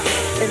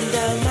 and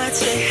I might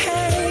say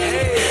hey,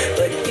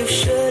 but you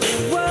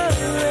shouldn't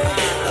worry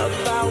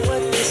about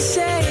what they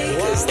say,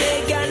 cause they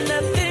got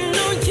nothing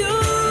on you.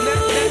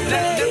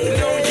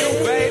 Nothing on you,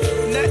 babe.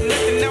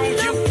 Nothing on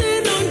you.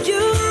 Nothing on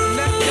you.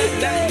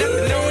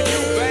 Nothing on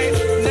you, babe.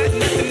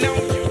 Nothing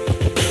on you.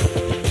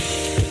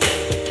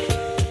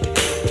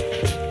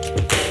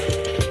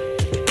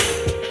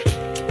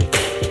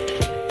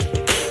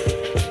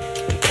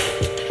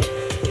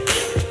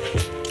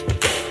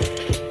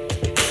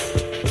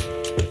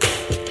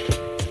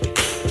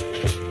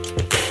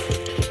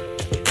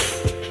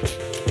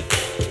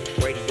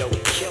 Radio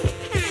killer.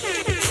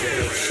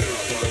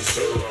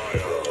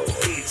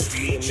 It's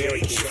DJ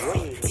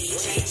Chuck.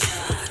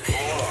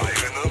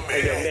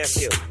 Hey, yo,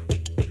 nephew,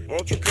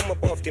 won't you come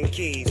up off them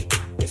keys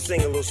and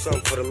sing a little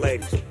something for the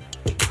ladies?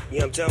 You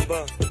know what I'm talking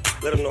about?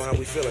 Let them know how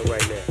we feeling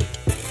right now.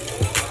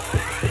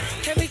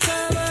 Every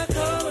time I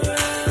come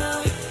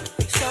around,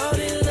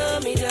 shawty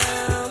love me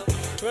down.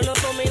 Run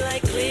up on me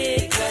like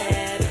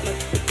Klubbhead,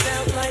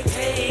 out like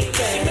take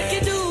that. She make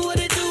it do what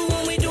it do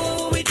when we doing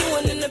what we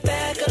doing in the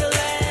back of the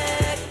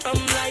lag.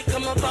 I'm like,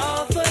 I'm a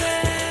ball for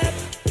that.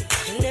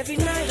 And every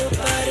night her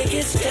body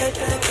gets that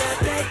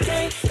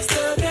gang,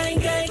 still gang,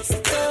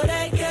 still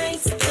that gang,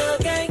 still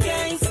gang,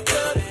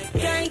 still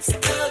gang,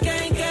 still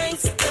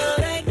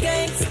that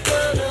gang,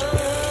 still.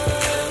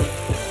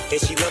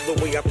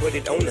 put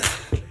it on her.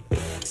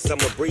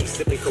 Summer breeze,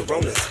 sipping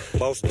Coronas.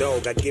 Boss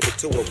dog, I give it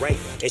to her right,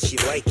 and she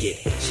like it.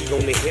 She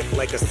on the hip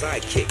like a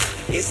sidekick.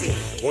 Izzy,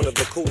 one of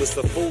the coolest,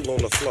 a fool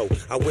on the floor.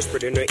 I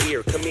whispered in her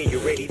ear, come here, you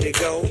ready to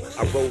go?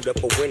 I rolled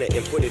up a winner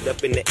and put it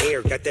up in the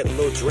air. Got that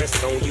little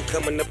dress on, you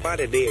coming up out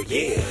of there,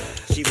 yeah.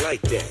 She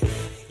like that.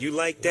 You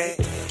like that?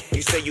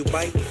 You say you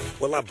bite?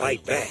 Well, I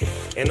bite back,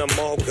 and I'm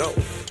all go.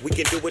 We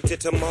can do it till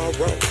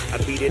tomorrow. I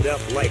beat it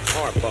up like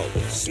Harpo.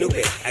 Snoop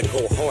it, I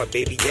go hard,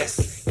 baby,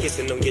 yes.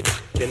 Kissing on your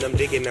then I'm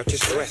digging out your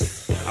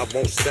stress. I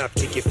won't stop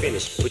till you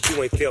finish, but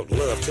you ain't felt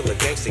love till a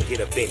gangster get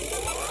up in it.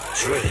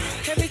 Drink.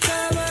 Every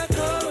time I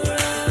come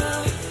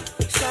around,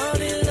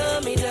 shawty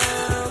love me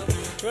down.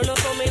 Run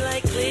up on me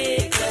like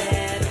click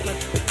that,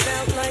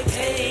 mouth like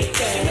take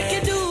that. She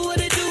make it do what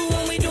it do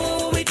when we doing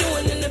what we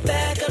doing in the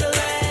back of the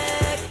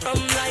lag.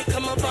 I'm like,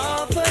 come up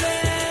off of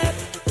that.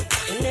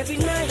 And every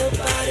night her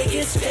body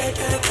gets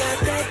that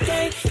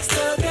gang,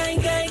 still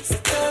gang,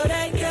 still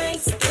that gang,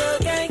 still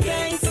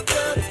gang,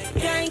 still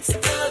gang,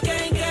 still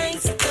gang,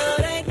 still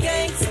that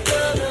gang,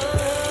 still.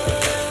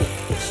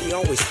 She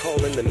always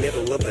call in the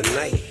middle of the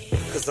night.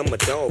 Cause I'm a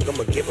dog,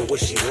 I'ma give her what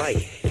she like.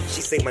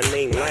 She say my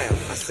name loud,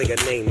 I say her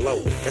name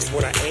low. That's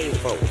what I aim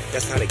for,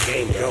 that's how the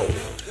game go.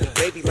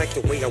 Baby like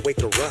the way I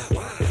wake her up.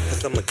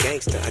 Cause I'm a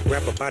gangster, I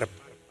grab her by the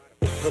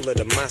pull her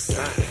to my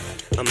side.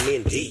 I'm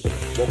in deep,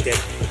 woke that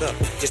up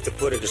just to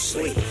put her to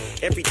sleep.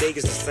 Every day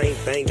is the same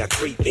thing, I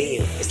creep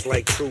in. It's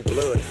like true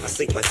blood, I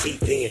sink my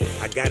teeth in.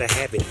 I gotta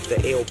have it, the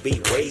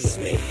LB raised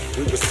me.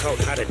 We was taught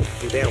how to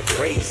do down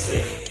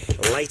crazy.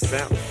 Lights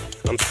out,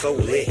 I'm so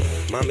lit,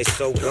 mommy's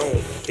so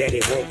gone,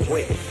 daddy won't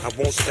quit. I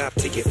won't stop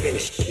till you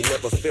finish. You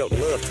never felt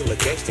love till a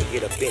gangster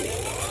get up in it.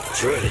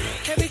 Drink.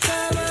 Every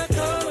time I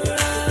come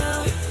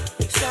around,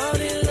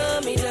 shawty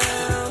love me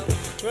down.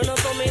 Run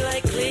up on me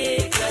like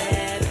click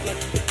that,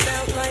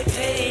 mouth like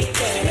take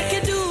that. She make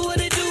it do what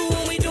it do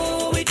when we doing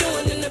what we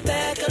doing in the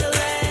back of the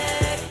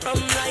lag.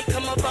 I'm like,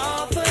 come up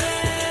off of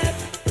that.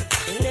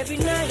 And every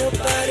night her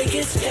body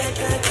gets that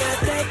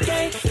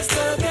gang,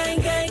 still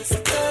gang,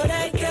 still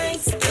that gang,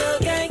 still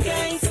gang,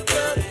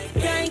 still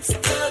gang,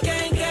 still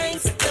gang,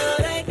 still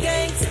that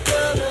gang,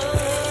 still.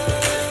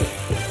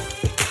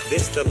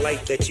 This the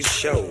light that you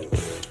show,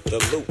 the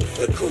loop,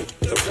 the coupe,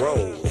 the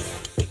roll.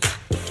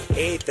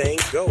 Everything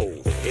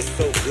goes, it's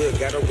so good,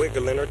 got her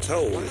wiggling her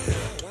toes.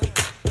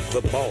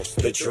 The boss,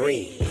 the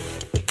dream,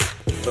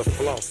 the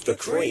floss, the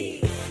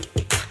cream,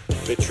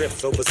 the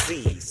trips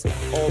overseas.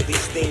 All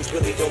these things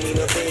really don't mean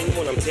a thing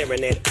when I'm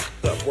tearing that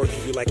up,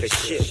 working you like a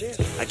shift.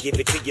 I give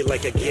it to you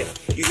like a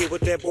gift. You hear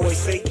what that boy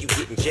say? You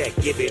getting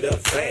jacked, give it up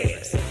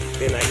fast.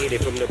 Then I hit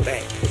it from the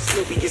back.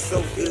 Snoopy is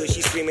so good,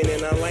 she's screaming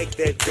and I like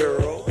that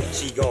girl.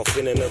 She off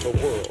in another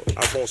world.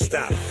 I won't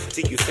stop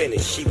till you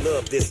finish. She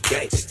love this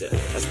gangster,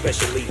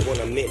 especially when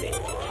I'm in it.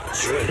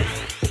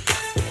 Drink.